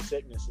the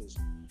sicknesses.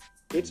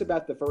 It's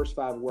about the first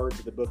 5 words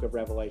of the book of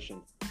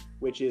Revelation,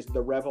 which is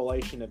the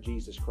revelation of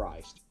Jesus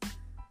Christ.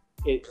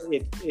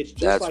 It's just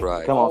That's like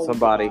right. Come on, all the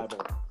somebody. Bible.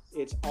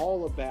 It's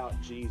all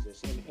about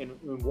Jesus, and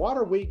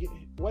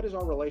what is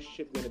our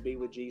relationship going to be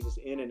with Jesus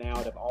in and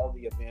out of all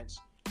the events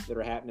that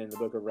are happening in the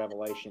book of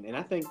Revelation? And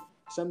I think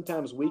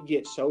sometimes we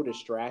get so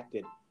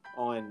distracted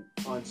on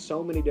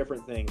so many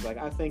different things. Like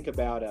I think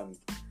about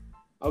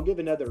I'll give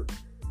another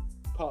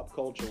pop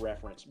culture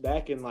reference.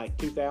 Back in like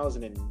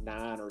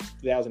 2009 or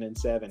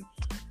 2007,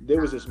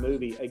 there was this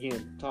movie,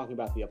 again talking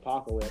about the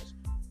apocalypse.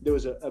 There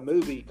was a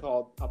movie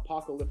called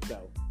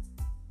Apocalypto,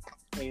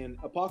 and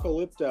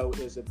Apocalypto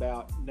is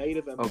about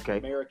Native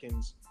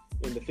Americans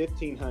in the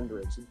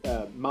 1500s,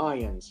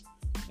 Mayans,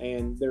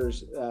 and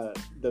there's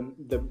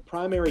the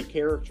primary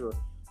character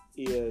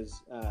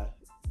is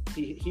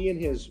he and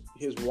his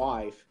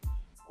wife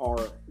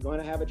are going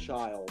to have a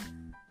child,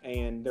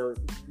 and they're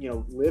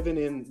living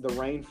in the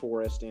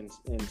rainforest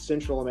in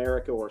Central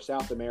America or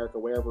South America,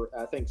 wherever,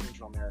 I think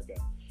Central America.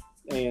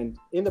 And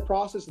in the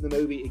process of the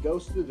movie, it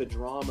goes through the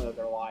drama of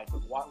their life,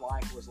 of what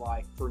life was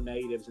like for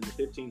natives in the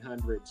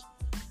 1500s,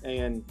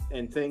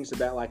 and things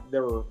about like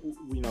there were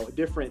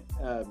different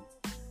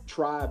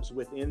tribes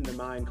within the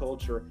Mayan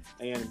culture,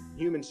 and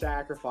human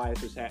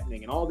sacrifice was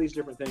happening, and all these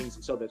different things.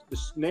 And so the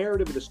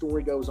narrative of the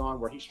story goes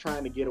on where he's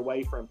trying to get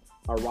away from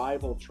a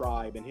rival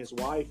tribe, and his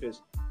wife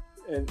is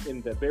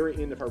in the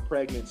very end of her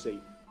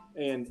pregnancy.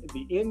 And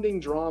the ending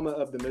drama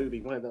of the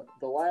movie, one of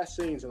the last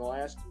scenes in the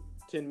last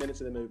 10 minutes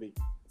of the movie,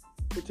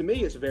 to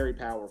me, it's very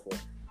powerful.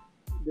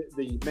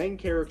 The main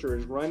character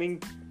is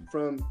running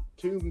from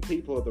 2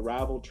 people of the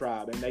rival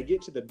tribe, and they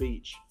get to the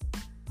beach.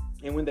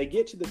 And when they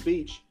get to the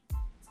beach,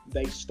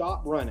 they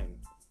stop running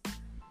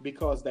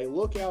because they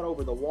look out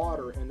over the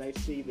water and they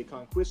see the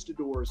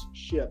conquistadors'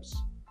 ships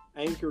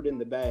anchored in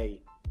the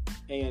bay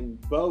and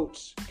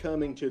boats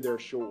coming to their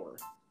shore.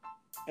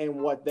 And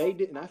what they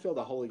did, and I feel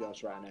the Holy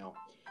Ghost right now,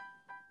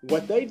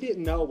 what they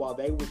didn't know while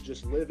they were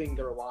just living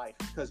their life,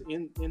 because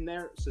in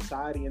their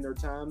society, in their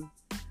time,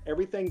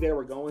 everything they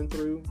were going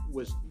through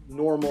was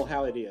normal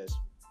how it is.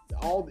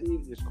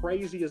 As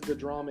crazy as the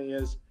drama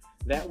is,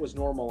 that was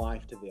normal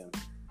life to them.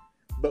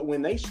 But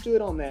when they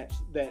stood on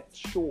that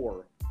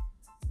shore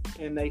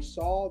and they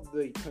saw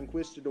the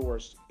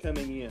conquistadors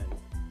coming in,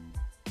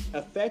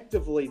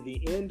 effectively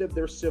the end of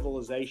their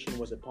civilization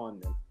was upon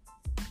them.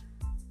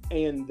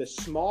 And the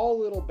small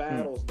little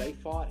battles they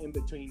fought in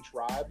between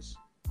tribes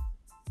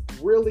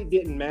really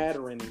didn't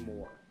matter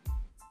anymore,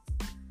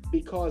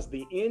 because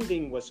the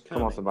ending was coming.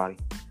 Come on, somebody.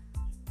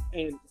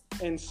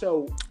 And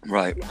so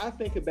Right. I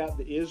think about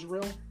the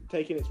Israel,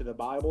 taking it to the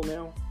Bible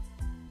now,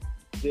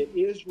 that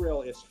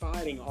Israel is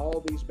fighting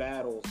all these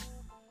battles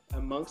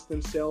amongst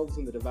themselves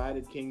in the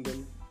divided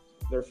kingdom.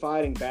 They're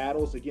fighting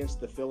battles against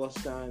the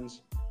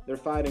Philistines. They're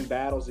fighting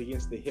battles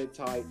against the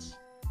Hittites.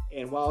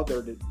 And while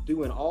they're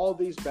doing all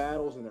these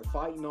battles and they're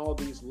fighting all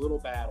these little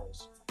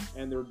battles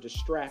and they're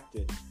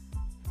distracted,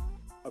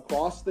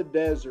 across the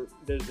desert,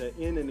 there's an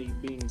enemy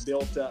being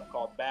built up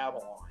called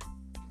Babylon.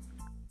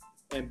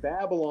 And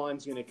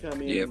Babylon's going to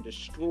come in and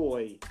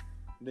destroy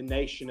the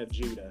nation of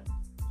Judah.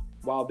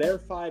 While they're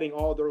fighting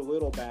all their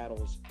little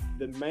battles,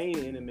 the main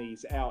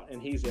enemy's out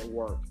and he's at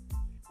work.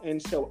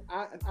 And so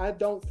I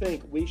don't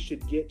think we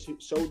should get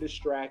so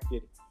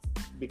distracted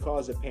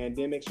because of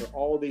pandemics or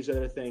all these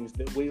other things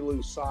that we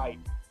lose sight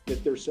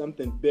that there's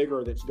something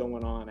bigger that's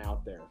going on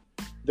out there.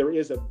 There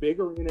is a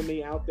bigger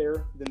enemy out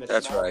there than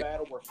the small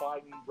battle we're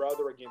fighting,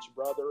 brother against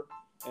brother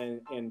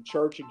and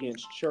church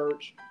against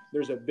church.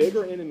 There's a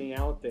bigger enemy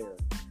out there,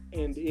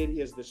 and it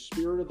is the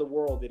spirit of the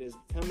world that is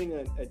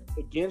coming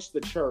against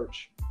the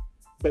church.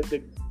 But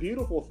the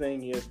beautiful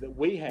thing is that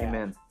we have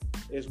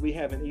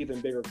an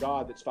even bigger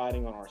God that's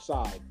fighting on our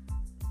side.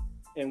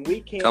 And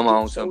we can't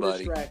get so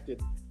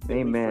distracted that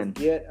we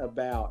forget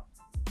about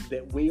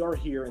that we are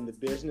here in the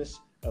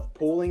business of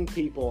pulling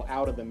people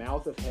out of the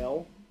mouth of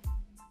hell.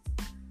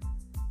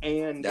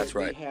 And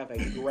we have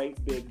a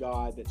great big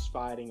God that's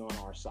fighting on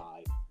our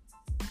side.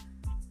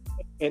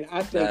 And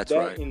I think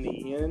in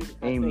the end,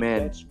 I think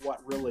that's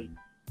what really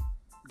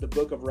the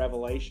book of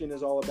Revelation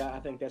is all about. I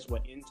think that's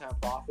what end time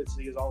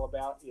prophecy is all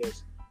about,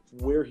 is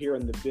we're here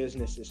in the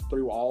business is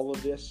through all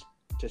of this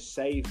to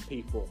save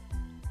people.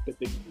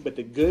 But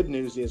the good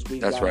news is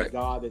we've got a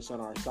God that's on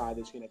our side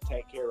that's going to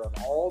take care of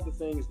all the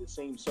things that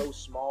seem so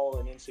small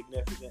and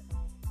insignificant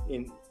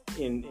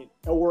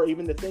or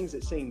even the things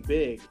that seem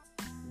big,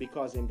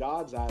 because in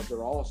God's eyes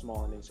they're all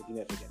small and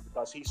insignificant,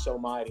 because he's so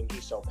mighty and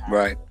he's so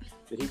powerful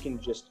that he can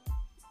just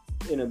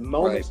in a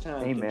moment's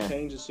time can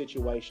change the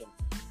situation.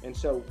 And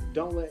so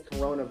don't let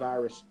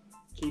coronavirus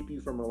keep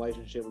you from a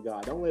relationship with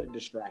God. Don't let it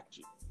distract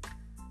you.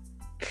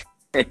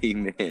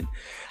 Amen.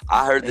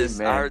 I heard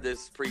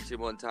this preaching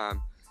one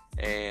time,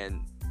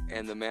 and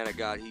the man of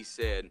God, he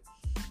said,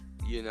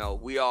 you know,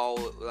 we all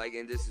like,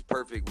 and this is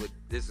perfect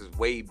this is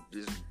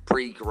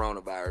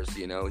pre-coronavirus,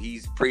 you know,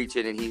 he's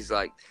preaching and he's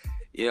like,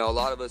 you know, a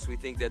lot of us, we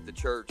think that the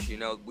church, you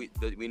know,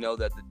 we know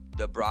that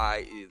the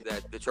bride,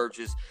 that the church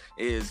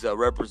is a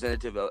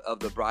representative of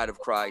the bride of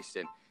Christ.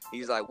 And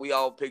he's like, we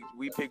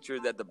picture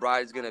that the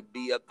bride is going to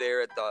be up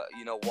there at the,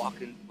 you know,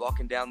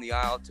 walking down the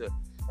aisle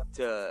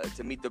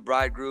to meet the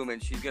bridegroom,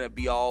 and she's going to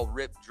be all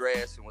ripped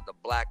dressed and with a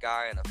black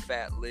eye and a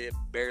fat lip,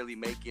 barely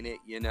making it,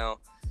 you know.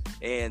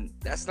 And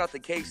that's not the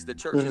case. The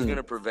church is going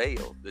to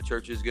prevail. The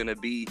church is going to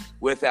be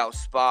without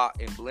spot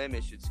and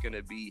blemish. It's going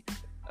to be,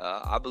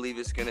 I believe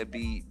it's going to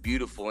be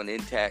beautiful and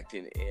intact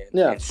and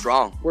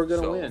strong. We're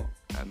going to win.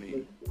 I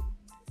mean,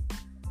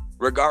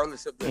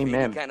 regardless of any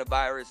kind of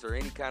virus or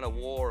any kind of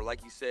war,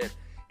 like you said,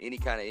 any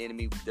kind of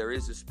enemy, there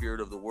is a spirit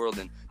of the world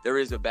and there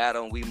is a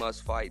battle and we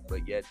must fight.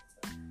 But yet,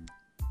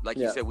 like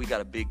you said, we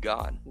got a big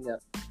God. Yeah.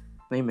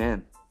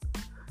 Amen.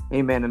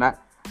 And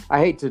I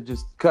hate to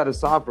just cut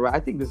us off, but I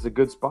think this is a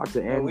good spot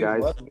to end,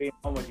 guys. Love being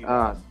on with you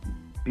guys.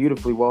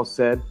 Beautifully well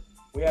said.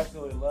 We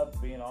absolutely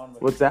love being on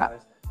with What's you that?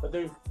 guys. But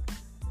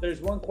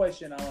there's one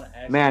question I want to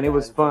ask. Man, you it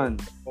was fun.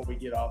 Before we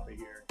get off of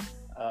here.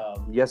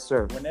 Yes,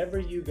 sir. Whenever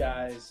you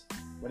guys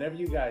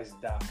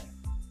die,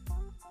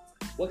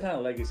 what kind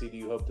of legacy do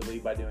you hope to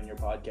leave by doing your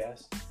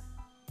podcast?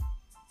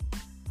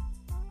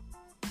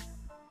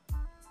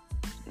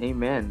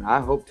 Amen.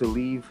 I hope to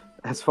leave,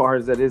 as far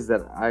as that is,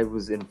 that I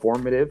was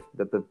informative,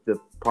 that the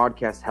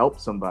podcast helped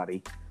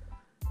somebody.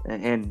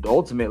 And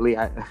ultimately,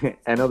 I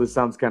know this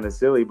sounds kind of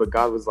silly, but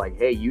God was like,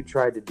 hey, you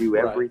tried to do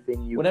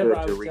everything you could to reach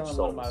souls. Whenever I was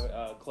telling one of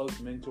my close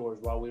mentors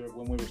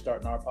when we were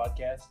starting our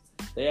podcast,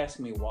 they asked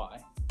me why.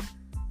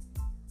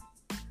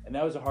 And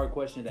that was a hard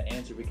question to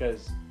answer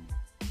because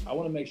I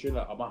want to make sure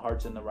that my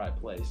heart's in the right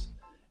place.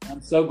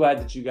 I'm so glad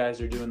that you guys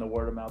are doing the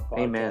Word of Mouth podcast.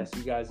 Amen.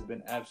 You guys have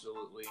been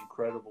absolutely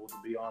incredible to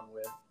be on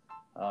with.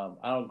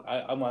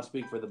 I want to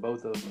speak for the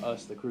both of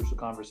us, the Crucial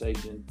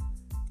Conversation.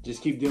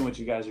 Just keep doing what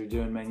you guys are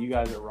doing, man. You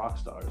guys are rock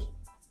stars.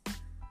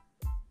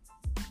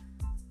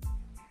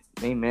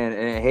 Amen.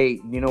 And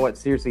hey, you know what?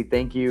 Seriously,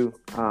 thank you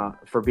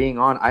for being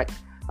on.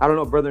 I don't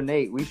know, Brother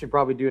Nate. We should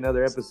probably do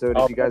another episode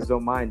if you guys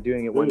don't mind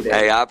doing it one day.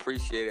 Hey, I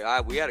appreciate it.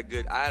 I had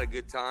a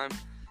good time,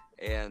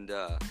 and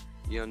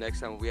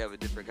next time we have a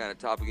different kind of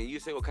topic. And you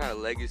say what kind of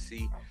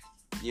legacy?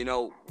 You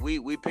know,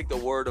 we pick the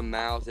Word of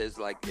Mouth as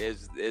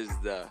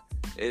the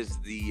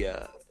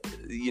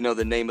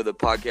the name of the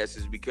podcast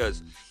is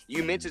because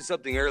you mentioned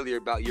something earlier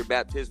about your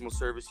baptismal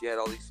service. You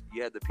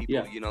had the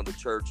people, the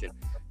church, and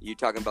you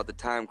talking about the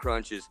time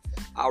crunches.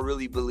 I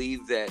really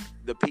believe that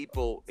the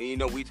people,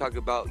 we talk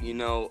about,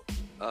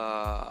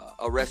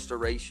 a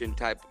restoration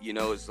type,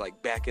 is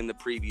like back in the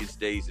previous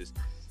days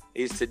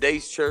is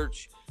today's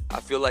church. I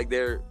feel like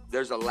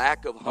there's a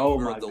lack of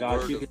hunger of the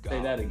word you of could God.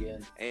 say that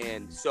again.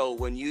 And so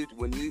when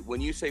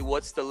you say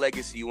what's the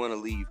legacy you want to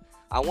leave,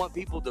 I want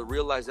people to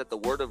realize that the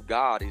word of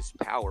God is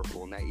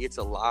powerful and that it's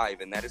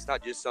alive and that it's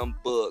not just some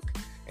book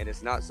and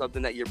it's not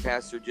something that your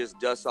pastor just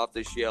dusts off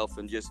the shelf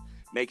and just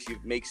makes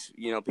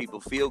people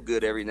feel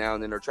good every now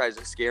and then or tries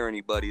to scare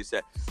anybody. It's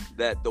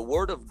that the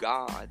word of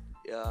God.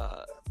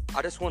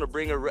 I just want to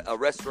bring a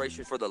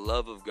restoration for the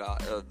love of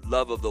God,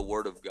 love of the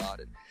word of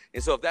God.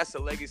 And so if that's the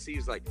legacy,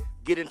 is like,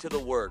 get into the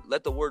word.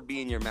 Let the word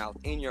be in your mouth,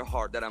 in your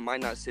heart, that I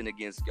might not sin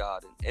against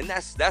God. And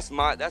that's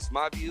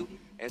my view.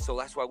 And so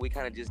that's why we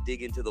kind of just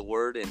dig into the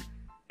word.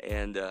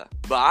 But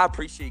I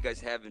appreciate you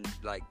guys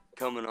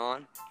coming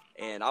on.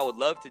 And I would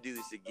love to do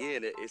this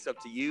again. It's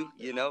up to you,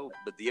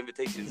 but the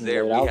invitation's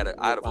there. Dude, I had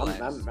a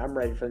blast. I'm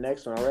ready for the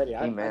next one already.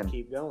 Amen. I'd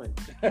keep going.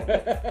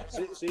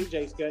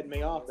 CJ's cutting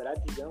me off, but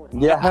I'd keep going.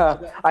 Yeah,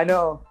 I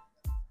know.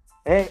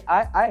 Hey,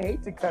 I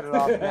hate to cut it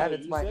off, man.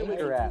 It's my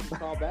anchor app. We can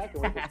call back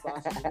and we can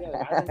spot some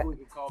together. I think we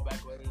could call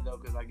back later, though,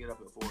 because I get up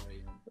at 4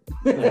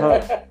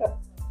 a.m.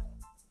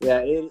 Yeah,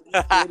 it is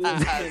 10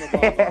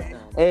 o'clock right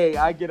now. Hey,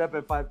 I get up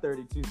at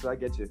 5:30 too, so I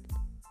get you.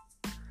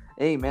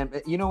 Hey, man,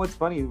 you know what's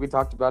funny? We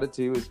talked about it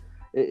too.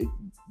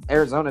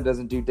 Arizona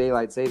doesn't do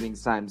daylight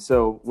savings time,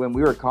 so when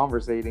we were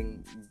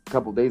conversating a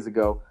couple days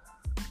ago,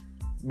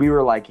 we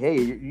were like, "Hey,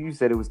 you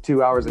said it was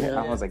 2 hours ahead."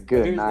 I was like,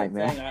 "Good night,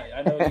 man."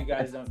 I know you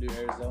guys don't do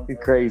Arizona. You're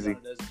crazy.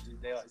 Arizona doesn't do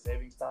daylight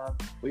savings time.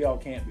 We all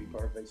can't be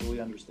perfect, so we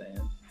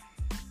understand.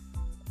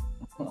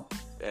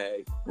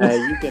 Hey,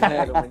 you can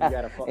have it when you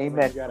got a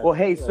Amen. Well,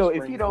 hey, so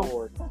if you don't,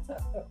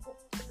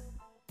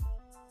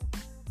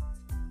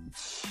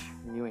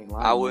 you ain't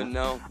lying. I wouldn't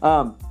know.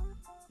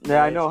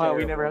 Yeah, I know how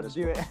we never have to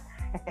do it.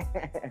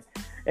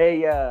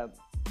 Hey,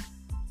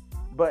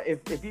 but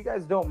if you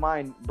guys don't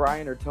mind,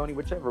 Brian or Tony,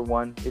 whichever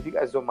one, if you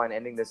guys don't mind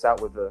ending this out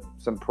with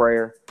some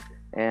prayer,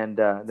 and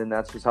then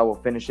that's just how we'll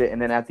finish it.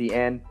 And then at the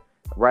end,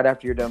 right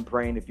after you're done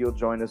praying, if you'll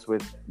join us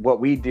with what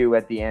we do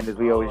at the end, is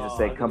we always just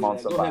say, "Come on,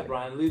 somebody." Go ahead,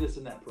 Brian. Lead us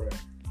in that prayer.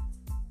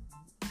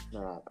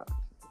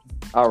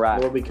 All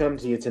right. Lord, we come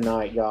to you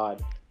tonight,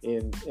 God,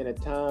 in a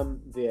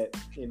time that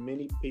in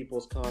many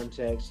people's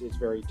context is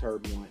very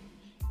turbulent.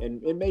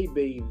 And it may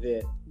be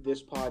that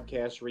this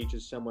podcast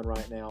reaches someone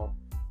right now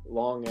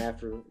long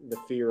after the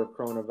fear of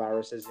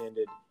coronavirus has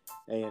ended,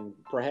 and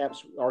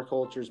perhaps our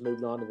culture's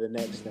moved on to the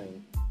next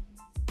thing.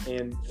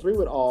 And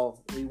through it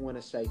all, we want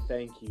to say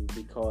thank you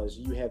because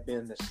you have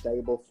been the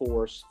stable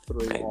force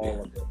through Amen.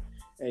 all of it.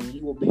 And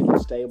you will be the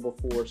stable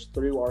force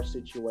through our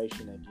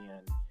situation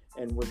again.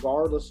 And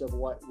regardless of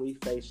what we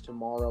face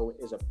tomorrow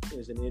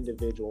as an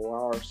individual,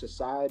 our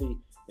society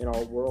and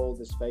our world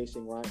is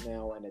facing right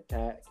now an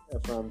attack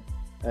from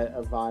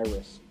a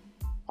virus.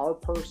 Our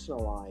personal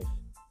life,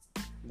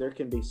 there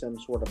can be some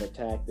sort of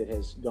attack that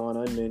has gone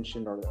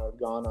unmentioned or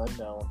gone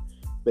unknown,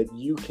 but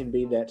you can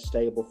be that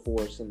stable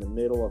force in the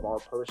middle of our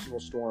personal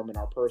storm and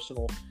our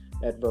personal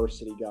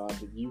adversity, God,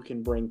 that you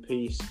can bring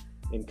peace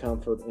and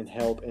comfort and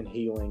help and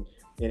healing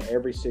in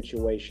every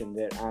situation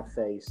that I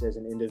face as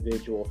an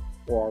individual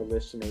or our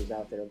listeners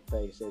out there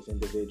face as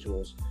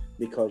individuals,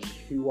 because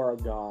you are a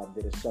God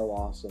that is so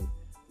awesome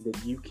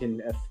that you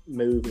can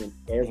move in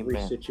every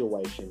Amen.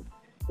 Situation.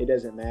 It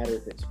doesn't matter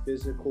if it's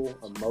physical,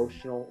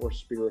 emotional, or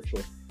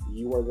spiritual.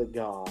 You are the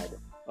God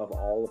of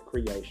all of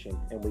creation,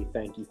 and we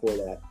thank you for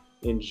that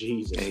in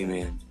Jesus'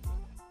 name.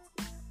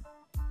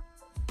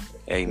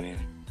 Amen.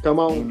 Come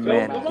on.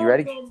 Amen. Come on. You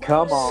ready?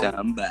 Come on.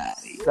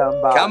 Somebody.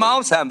 Somebody. Come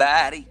on,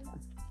 somebody.